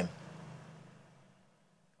 10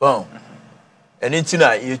 and it's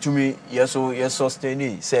na you to me yes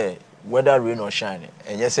sustain say whether rain or shine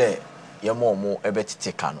and you say ye more e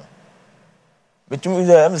betete ka no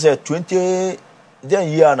betumi say 20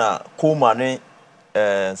 then year na Coleman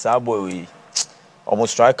sa boy we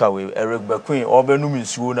almost striker we Eric Bequin obenum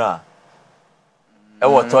nsuo na e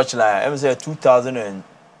wo touchline say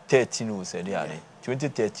 2013 we say there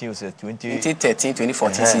 2013 we say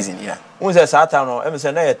 2013-2014 season yeah we say that time no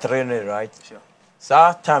say na training right sure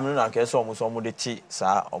sa time no na ke so mo de ti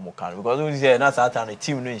sa omo kan because we say na sa time the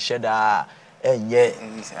team no nsheda enye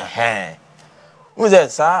we say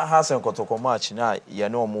sa Hasan Kotoko match na ye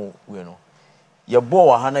no mo we no ye bo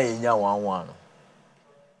wa hana ye nya 1-1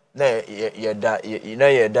 na ye da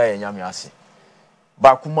ye nya me ase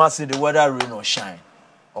ba Kumasi the weather rain or shine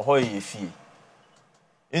or ho ye fie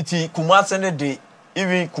Inti Kumasi ne de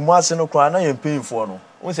even Kumasi no kwa na yen paying for no.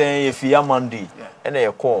 We say if you Monday and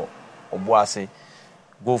they call Obuasi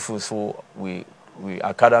go for so we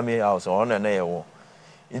academy house on and there wo.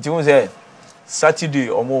 Inti we say Saturday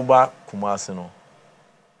omoba Kumasi no.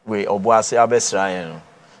 We Obuasi abesra yen no.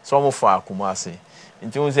 So mo fa Kumasi.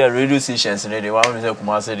 Inti we say radio stations ne dey one say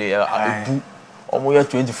Kumasi dey ebu omo ye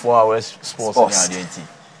 24 hours sports na dey inti.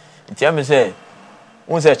 Inti am say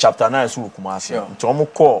we say chapter 9 so Kumasi. Inti omo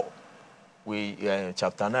call we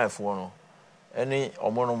chapter 9 for no. Any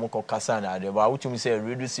omo no ko kasa na dey ba utimi say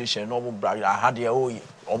radio station no mo brag had dey o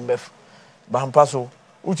ombe bampa so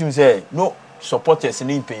utimi say no supporters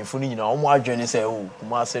ni payful ni na omo adwene say o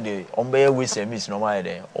Kumasi dey ombe we say miss no ma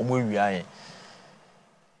dey omo wi ayen.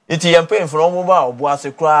 Iti yam payful omo ba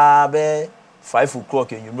Obuasi kra be 5 o'clock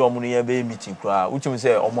enyum omo no ye be meeting kra utimi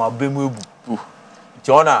say omo abemu ebu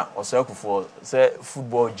ti ona oseko say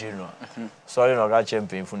football general sorry no ga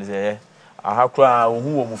champion fu ni say ahakra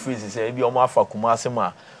ohu wo mu face say bi omo afa Kumasi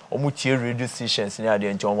ma omo tie radio stations ni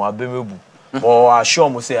ade nti omo abemebu o assure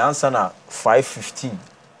mo say answer na 5:15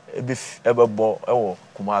 ebebo ewo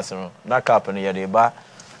Kumasi no na cap no ye de ba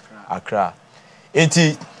Accra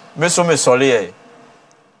enti me sole e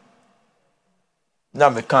na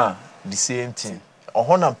me kan the same thing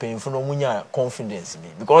ohona painful no munya confidence me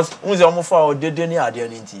because unze omo fa odede ni ade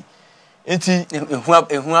ni enti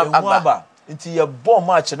ehu aba enti ye ball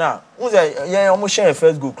match na unze ye omo share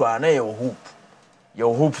first goal kra na ye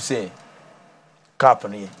hope say cap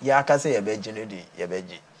ni ye aka say ye beje ne de ye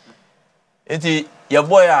beje enti ye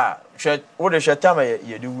boy a wo de shetama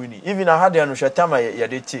ye de wini even na had no shetama ye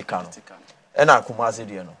de take no e na Kumasi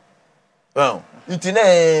de no well enti na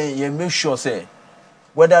ye make sure say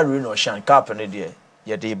whether rain or shine cap ni de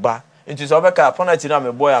ye de ba enti so be ka penalty na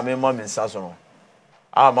me boy a me ma me nsa so no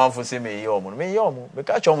manfo say me ye omo me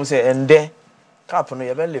ka cho mo say ende cap no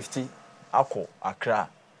ye be lifty akọ Accra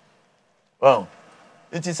well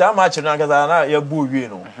it is how much na gaza na ye bu wie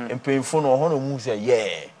no empemfo no ho no mu say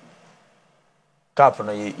yeah cap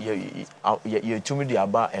no ye tumi di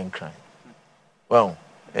aba enkran well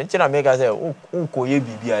enti na me ga say unko ye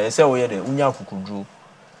bibia ye say wo ye de unya kukudru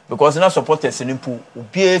because na supporters ni pu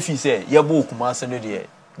obi efi say ye bo Kumasi no de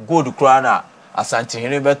gold kra na Asante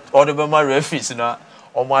hene be order be ma referees na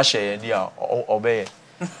omo ahye ye ni a obeye.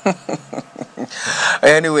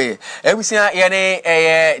 Anyway, ebusia yene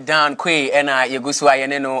Dan Quaye ena yegusu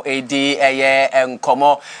ayene no edi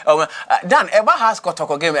nkomo Dan eba has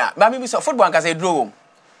kotoko game ba mi so football nka say draw wom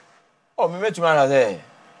oh me metuma na say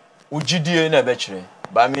ugidie na be kire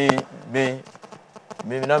ba mi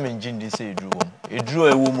na me njindi say draw wom e draw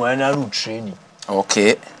ewo mu ana no training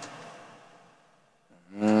okay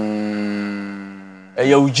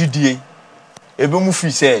ya ugidie ebe mu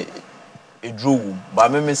fi say e draw ba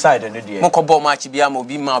me side ne de mo ko ball match bia ma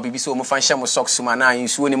obi ma obi so mo fa nhye mo socks ma na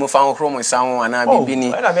nsuo ni mo fa horo mo nsa ho ana bibi ni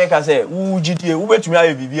na me ka say ugidie wo betumi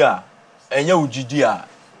aye bibi a enya ugidie a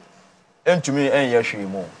entumi enye hwe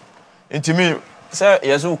mo entumi say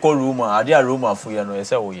yeso ko room a ade a room afo ye no ye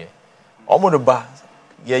say wo ye omo do ba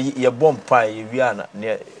ye bomb pa ye wi a na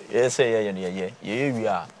ye say ye ye wi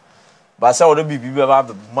a ba say wo do bibi ba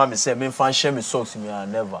ma me say me fa nhye me socks me a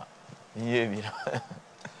never ye wi.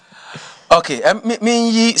 Okay, me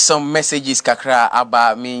yi some messages kakra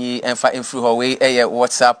aba me yi enfa infru haway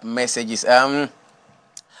WhatsApp messages.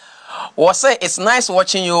 Was say it's nice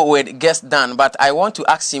watching you with guest Dan, but I want to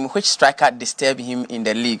ask him which striker disturbed him in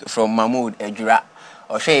the league from Mahmoud Ejura.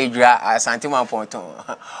 Or Shay Ejura Asante Mamponton.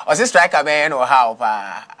 Or say striker man or how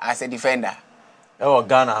as a defender. Oh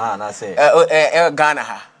Ghana ha na say. Ghana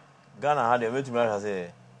ha. Ghana ha dey make me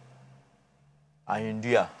say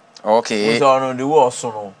India. Okay. So on the war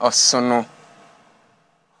sono. Osono.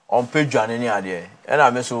 On page ni ade. And I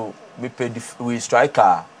me so me pay we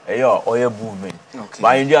striker oil movement. Okay.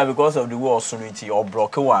 But India because of the war sonoity or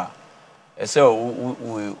block wa. E say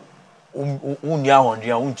we unya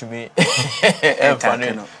hondia untumi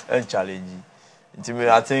challenge.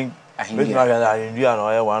 I think India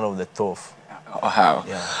no one of the tough. Oh, how?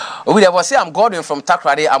 Yeah. Oh, there was say I'm Gordon from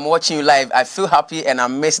Takrade. I'm watching you live. I feel happy and I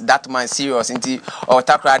miss that man serious. Into or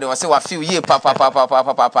Takrade. I say I feel ye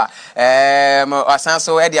papa.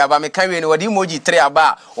 So Eddie aba me can we know the emoji 3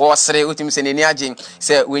 aba or 3 utim se ni agin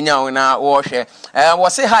say we nya na wo hwe.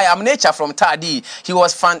 Was say hi. I'm Nature from Tadi. He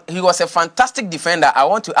was a fantastic defender. I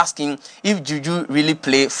want to ask him if Juju really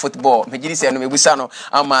play football. Me gidi say no me busa no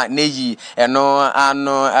ama neyi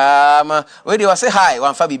no we dey say hi.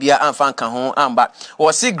 Wan fa bibia amfa kan ho. But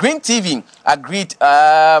was see Green TV I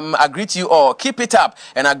greet you all, keep it up,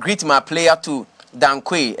 and I greet my player too. Dan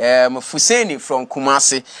Quaye Fuseni from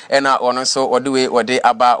Kumasi ena ono so ode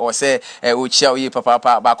aba or say ochia oyi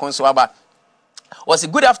papa ba konso aba was a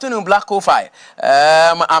good afternoon, Black Kofi.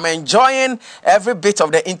 I'm enjoying every bit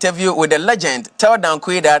of the interview with the legend. Tell Dan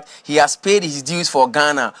Quaye that he has paid his dues for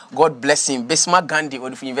Ghana. God bless him. Bismarck Gandhi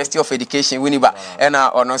of the University of Education, Winneba. And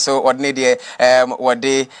also ordinary what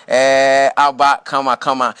they Alba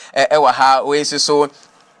Kama ewa ha we so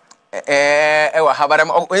ewa habara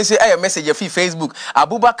when say a message on Facebook.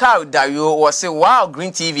 Abubakar Dayo was say wow,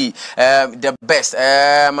 Green TV the best.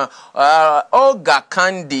 Olga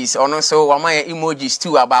Candice or also wamaya emojis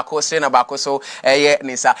too abako saying abako so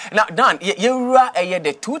nisa. Now Dan you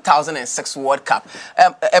the 2006 World Cup.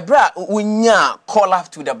 Ebra unya call up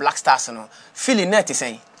to the Black Stars no. Feeling net is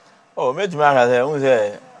saying. Oh, me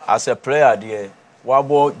say as a player there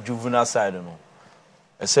wabo juvenile side no.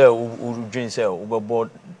 I say u dream say ubebo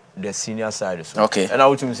the senior side so. Okay. And I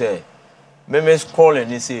would say me calling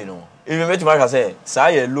this say no. Even me say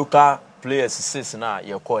say local players six na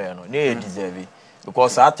ye call no. They deserve it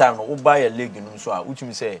because that time we buy a league no so a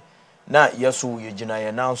would say na yeso ye gina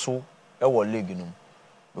ye now so e wo league no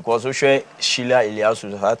because we share Sheila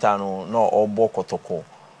Eliasu that time no obo kotoko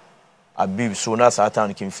abib so na that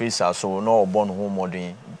time can face so no obo no home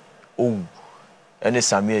modern oh any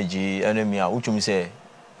Sameji enemy a would say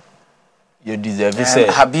you deserve it say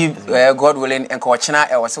Habib God willing and coachna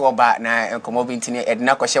e was oba na enkomo bintini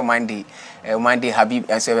edna kwhye Monday Habib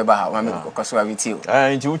enso be ba ha ma me koso wa bitio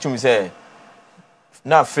nti would say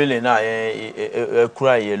na feeling na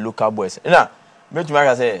cry ye local boys na me to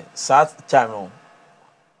make say that time no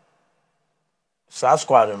that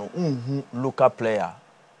squad no local player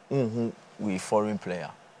we foreign player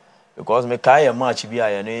because me kai match bi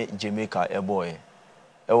a ne Jamaica e boy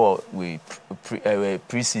we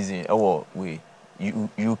pre-season we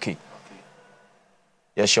UK.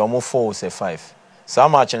 Yes, you almost 4 or 5.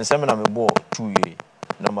 Some match and seminar me ball 2 year.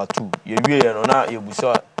 Number 2. You no na you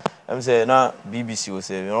busa. I'm say na BBC will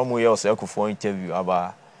say you almost year for interview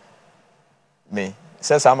about me.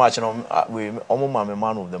 Say some match no we almost my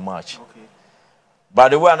man of the match. Okay. But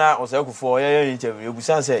the way na was for interview you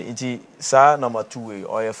busa say it sa number 2 way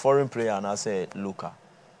or a foreign player and I say local.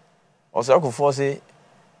 Also for say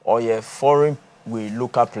or a foreign we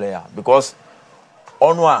local player because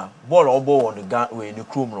on one ball or ball on the gun we the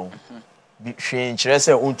crew room she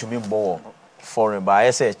interested to me ball foreign but I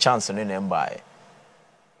say a chance in them by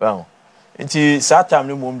well until that time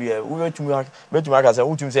no mum there we went to make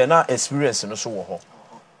say na experience no so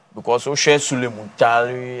because we share Suleiman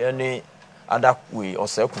Tari any other way or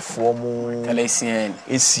say form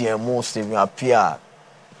ACM Stephen appear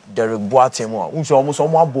Derek Boatemo, who's almost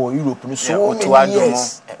almost Europe so many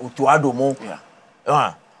years. Utuadomo,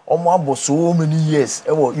 almost so many years.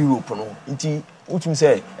 Europe no. Inti, what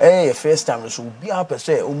say? First time so be happy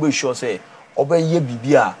say, sure say, obey ye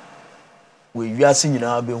bibia. We are singing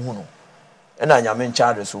our be huno. And I am in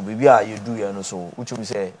charge so bibia you do ya no so. What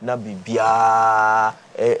say? Na bibia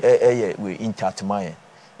we intact mine.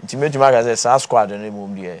 Inti me to make say squad and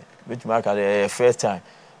mum there. Me to make first time.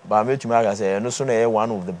 But me to make say no so na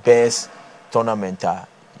one of the best tournament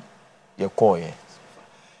you call ye.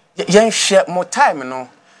 Yen share more time no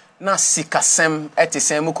na sikasem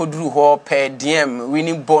etesem mukoduru ho per diem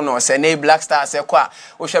winning bonus and Black Stars ekwa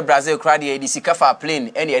wo hwe Brazil kra de edi sika fa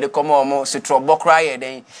plane ene ye de komo omo strobo kra ye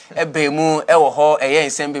den ebe mu e wo ho eye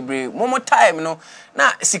nsem bebre mo time no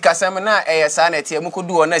na sikasem na sa na tie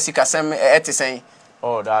mukodu ho na sikasem etesem.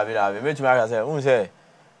 Oh David me to make say who say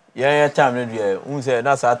yeah time no dey who say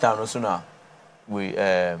na sa time no so na we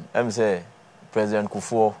say President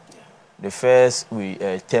Kufuor the first we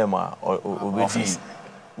term or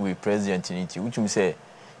we president in it which me say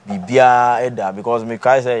bibia eda because me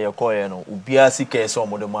kai say you call no ubia sika so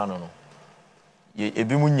mo de man no ye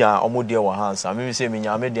ebi munya omo de wa hands am me say me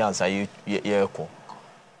nya me de answer ye ko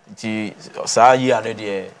nti sa yi ane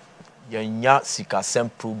de ye nya sika sem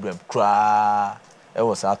problem kra e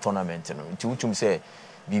was a tournament no nti which me say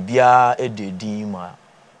bibia ededin ma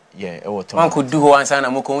yeah e was one could do ho answer na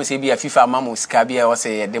mo ko say bia FIFA mamo sika bia o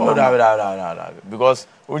say de mo because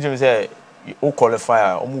which me say o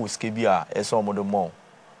qualifier omo sika bia e so omo de mo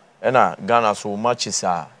e na Ghana so matches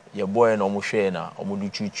ye boy na omo hwe na omo du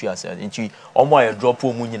chuchu ase nti omo aye drop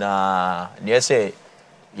omo nyina na say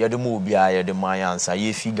ye de mo bia ye de man answer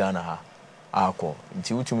ye fi Ghana ha akọ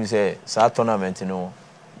nti utumi say sa tournament no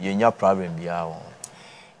ye nya problem bia o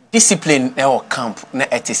discipline e o camp na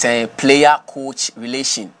etisen player coach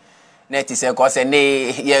relation na etisen ko say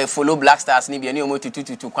ne ye follow Black Stars ni bia ni omo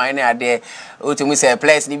tututu kwan na ade utumi say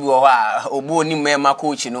players ni bi wo ho a obo ni mema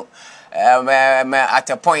coach no at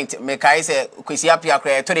a point make I say kwesi apia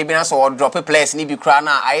kra to dey be na so drop players ni bi kra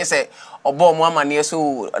na I say obo mo amane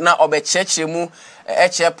so na obechechire mu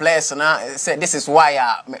eche players na say this is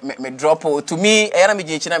why me drop to me e na me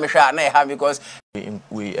gichi na me hwa na e ha because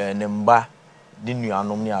we nemba di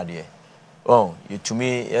nuanom ni ade oh you to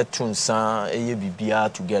me etunsa eye bibia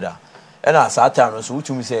together and as that time so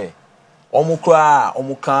to me say omukra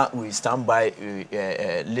omuka we stand by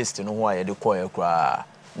list no ho aye de call kra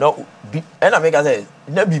no and I make say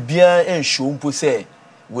na bibia en show mpo say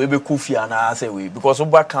we be kofia na say we because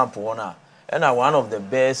oba camp one and one of the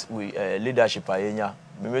best we leadership ayenya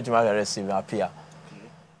me meet my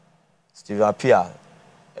Steve Apia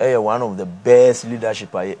one of the best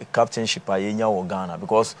leadership captainship ayenya wo Ghana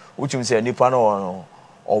because utim say nipa no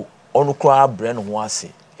onu kwa brand ho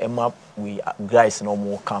ase ema we guys no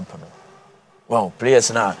more camp no well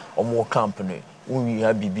players na omo camp no we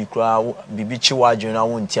have bibi kra bibi chiwa adwena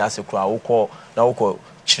won ti ase kra wo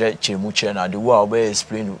kire mu kire na de wo a be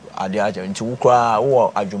explain ade aja nti wo kra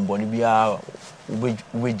wo adwumboni bia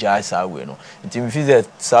we jaisa we no nti me feel that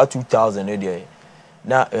 2000 e dey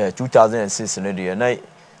na 2006 no dey na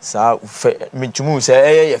sa me tumu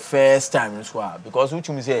say first time so because we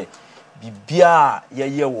tumu say bibia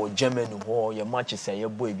ye wo Germany ho ye match say ye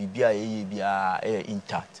boy bibia ye bia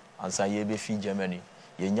intact and say ye be fi Germany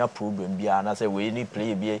ye nya problem bia na say we any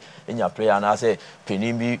player bia nya player na say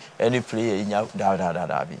penim bi any player nya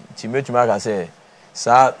da bi team to make say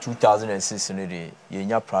sa 2006 no dey ye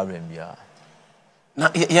nya problem bia na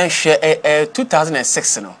ye share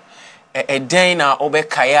 2006 no den na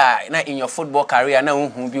obekaya na in your football career na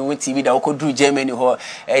unhu bi won TV da okodru Germany ho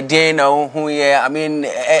den na unhu ye I mean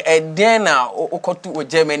den na okotu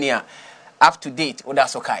Germany up to date o da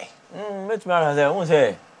so kai met me say won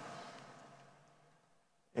say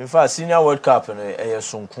in fact senior world cup no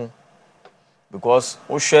sonku because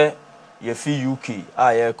o hwe ye fi UK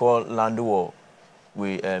ye call land war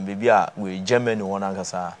we bibia we Germany won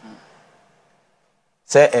ankasa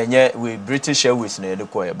say enye we British Airways na de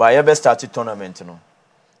koye but ye be start tournament no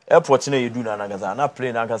airport na yedu na nagaza na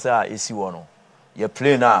plane ankasa esi wo no ye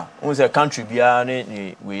plane na won say country bia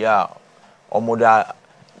ni we are omoda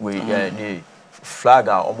we ni flag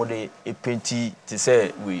omoda epenti to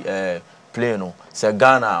say we plane no say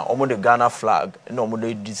Ghana omoda Ghana flag na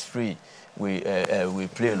omoda display we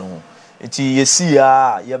plane no enti ye see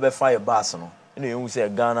ye be fire bus no na you say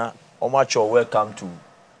Ghana omacho welcome to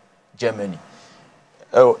Germany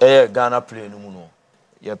Ghana play no mu no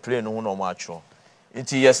ye play no no match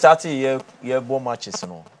nti ye start ye bo matches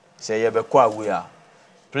no say ye be kwa we a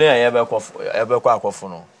player ye be kwa akofo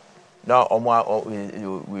no na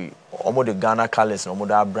omo the Ghana colors no omo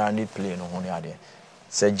da branded play no ho ne ade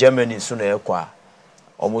say Germany so na ye kwa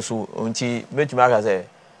omo so nti metumi aka say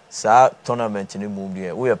sa tournament ni mu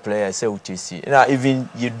bi we player say UTC na even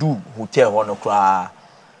you do hotel ho no kra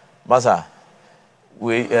masa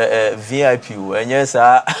we VIP and yes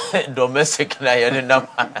domestic na yen na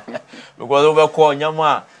because over call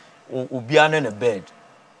nyama obiane na bed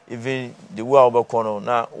even the way over call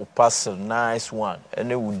na o pass nice one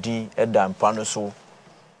and wudi edam pano so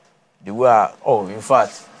the way oh in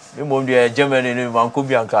fact me mom dey Germany ni manko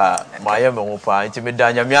bianka maye me ho pa nti me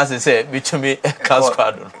da nyame ase say bitumi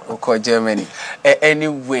casquad ko Germany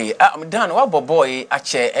anyway Dan what boy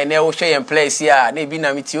ache ene wo hwe yen place here na bi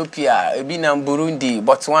na Ethiopia bi na Burundi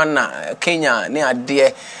Botswana Kenya ne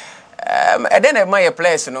ade eden e my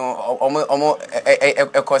place no omo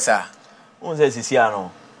ekosa won say sisi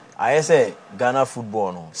ano I say Ghana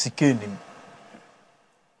football no sikenim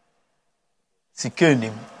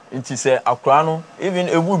nti say akra no even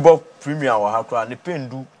ewu bo premier wa akra ne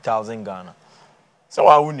pendu 1000 Ghana so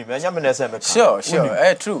wa wuni me nya me na say me sure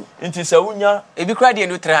true nti say unya ebi kra de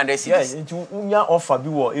no 300 cedis yes nti unya offer bi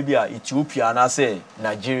wo ebi a Ethiopia na say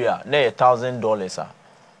Nigeria na $1,000 ah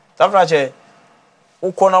tafrache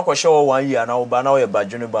ukona ko show 1 year na oba na o ye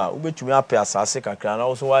badwene ba ubetumi ape asase kakra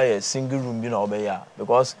na so wa ye single room bi na oba ya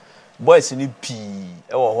because boys ni pi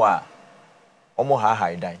e wo ho a omo ha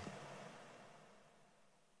high dan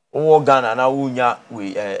Owo Ghana na wunya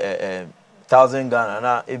we 1000 Ghana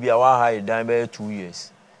na ebia wa high dan be 2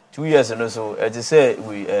 years. 2 years no so it say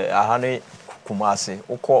we ahane kumase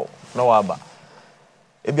ukọ na waba.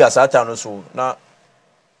 Ebia sata no so na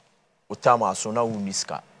utama so na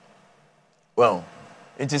uniska. Well,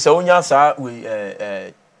 it is onya sa we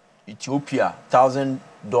Ethiopia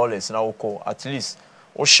 $1,000 na ukọ at least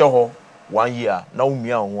o hye 1 year na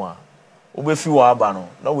umia ho a. Obefi wa aba no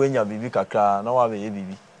na we nya bibi kakra na wa be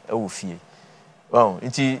bibi fie well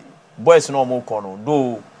nti boys no mo kono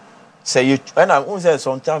do say you and I say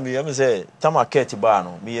sometimes you say tamaket ba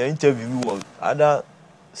no me interview we other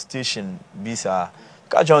station bisa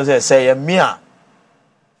catch on say mia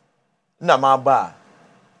na ma ba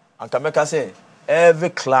anka meka say every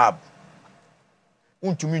club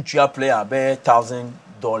untumi tua player be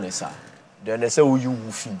 $1,000 then they say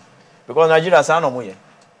you fee because Nigeria say no mo ye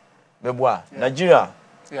meboa Nigeria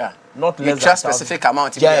not less than specific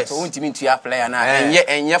amount so untumi tua player na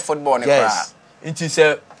enye football ne kra it is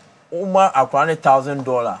a uma akwani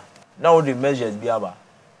 $1,000 now the measures be aba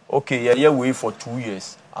okay yeah wait for 2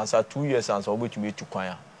 years answer 2 years answer we to me to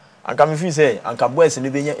kwanya anka me feel say anka boys ne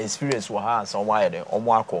benya experience wa ha answer omo ayede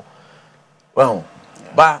omo akọ well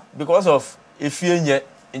but because of efie nye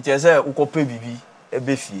nti say ukope bibi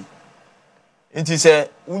ebe fie nti say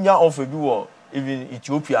unya offer bi wo even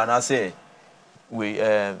Ethiopia na say we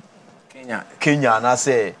Kenya na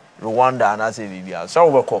say Rwanda na say bibia so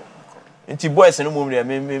we ko nti boys no mom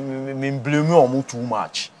me blame omo too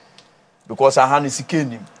much because I had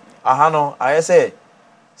sikeni I say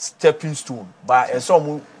stepping stone but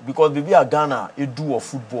some because baby a Ghana do of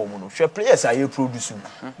football mono share players are producing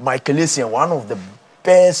Michael Essien one of the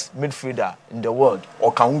best midfielder in the world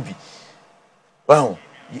or can be well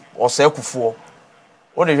Osekufo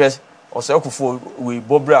what the rest Osekufo we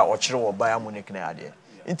Bobra or Chiro or Bayern Munich na ade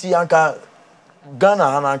nti anka Ghana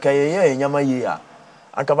anka ye nyama ye a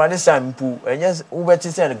anka by this time pu enyes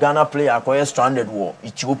ubeti say Ghana player akoye stranded war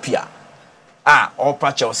Ethiopia all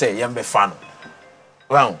patch or say yembe fan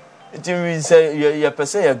well it means say you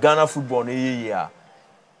say a Ghana football na ye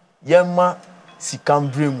yemma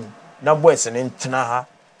sikambremu na boys ne ntena ha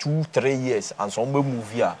 2-3 years and some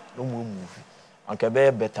movie no more movie anka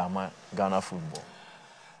be better man Ghana football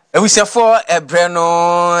for a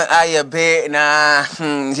breno be na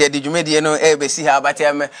here the jumedi no be see her but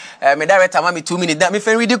me director mami 2 minutes that me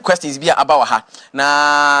fan read questions be about her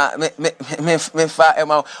na me fa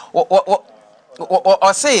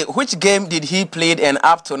or say which game did he played and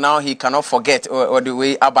up to now he cannot forget or the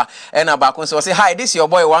way Abba and Abba so say hi this your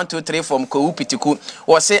boy 123 from Koupitiku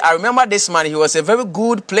or say I remember this man he was a very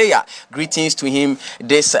good player greetings to him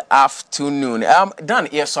this afternoon Dan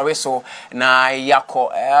sorry so na yako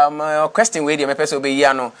question we the person be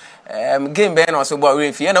here no game ben also boy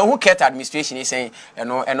refi and who care administration is saying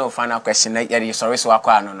no final question na sorry so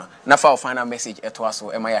akwa no na fa final message eto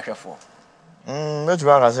so e ma ya hwefo let's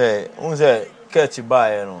back I say unse catch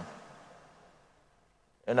by no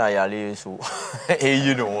and I yali so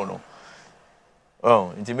you know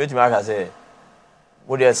oh intimate mark say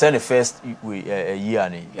what they send the first a year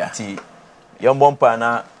ni ti young bompa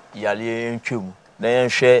na yali ntwem na yen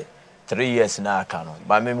hwe 3 years na aka no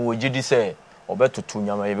ba me wo gidi say obetutu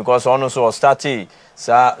nyama because ono so start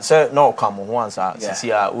say no come ho ansa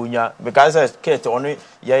sisi a unya because say ket ono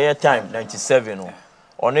ye time 97 no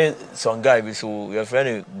only some guy we so your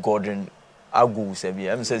friend Gordon Agu sabi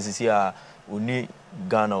am say sisi a oni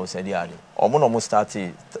Ghana o said ade omo no mo start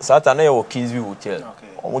na your Kingsview hotel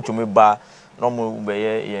omo to me ba no mo be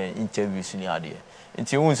ye interviews ni ade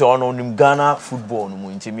nti hu say ono nim Ghana football no mo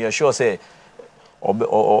nti me sure say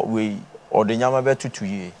we the nyama be tutu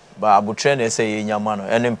ye ba abutre na say ye nyama no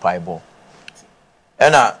ene mpaibo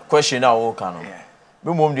ena question na wo kan no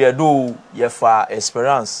be mom de do ye fa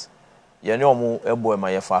experience ye ne omo ebo ma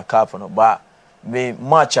ye fa cap no ba me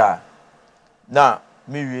matcha na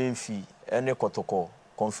me wiemfi ene kotoko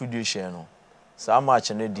confederation no sa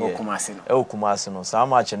match ne de okumase no sa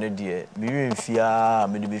match ne de me wiemfi a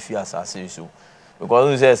me de be fi asase so because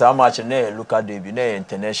we say sa match ne local derby na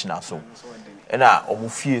international so ena omo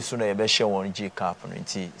fie so na ye be hye won J cap no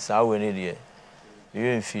nti sa we ne de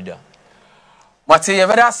wiemfi da Mati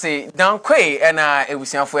yebeda say Dan Quaye na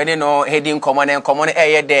ebusianfo ene no heading common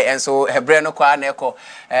eye there and so hebre no kwa na eko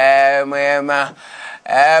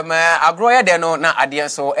agroya de no na ade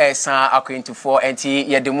so san akwentufor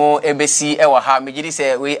enti yedemo ebesi e wa ha megidi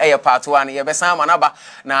say we eye part 1 yebesan manaba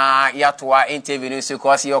na yatoa interview no so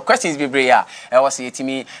cause your questions be bria e was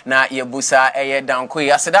yetimi na yebusa eye Dan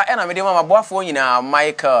Quaye aseda e na mede mama boafo nyina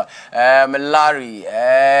Michael Larry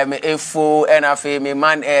efo na fe me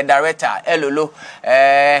man director Elolo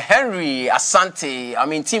Henry Asante I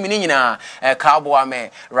mean team ni nyina Cowboy me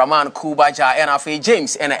Raman Kubaja na fe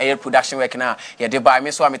James na air production work na yede by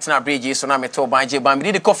me so ametina bridge so na meto banje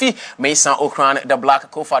bambidi the coffee Mason Okran the black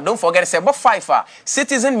kofa don't forget say but 5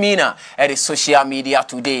 citizen mina at the social media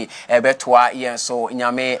today betwa yen so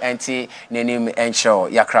nyame enti nenim encho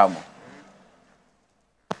yakramo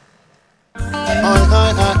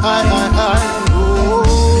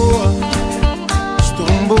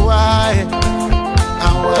Stumbuai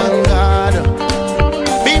awangada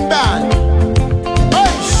bimban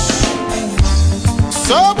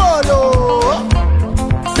sobolo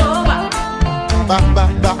ba ba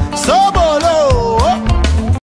ba sobo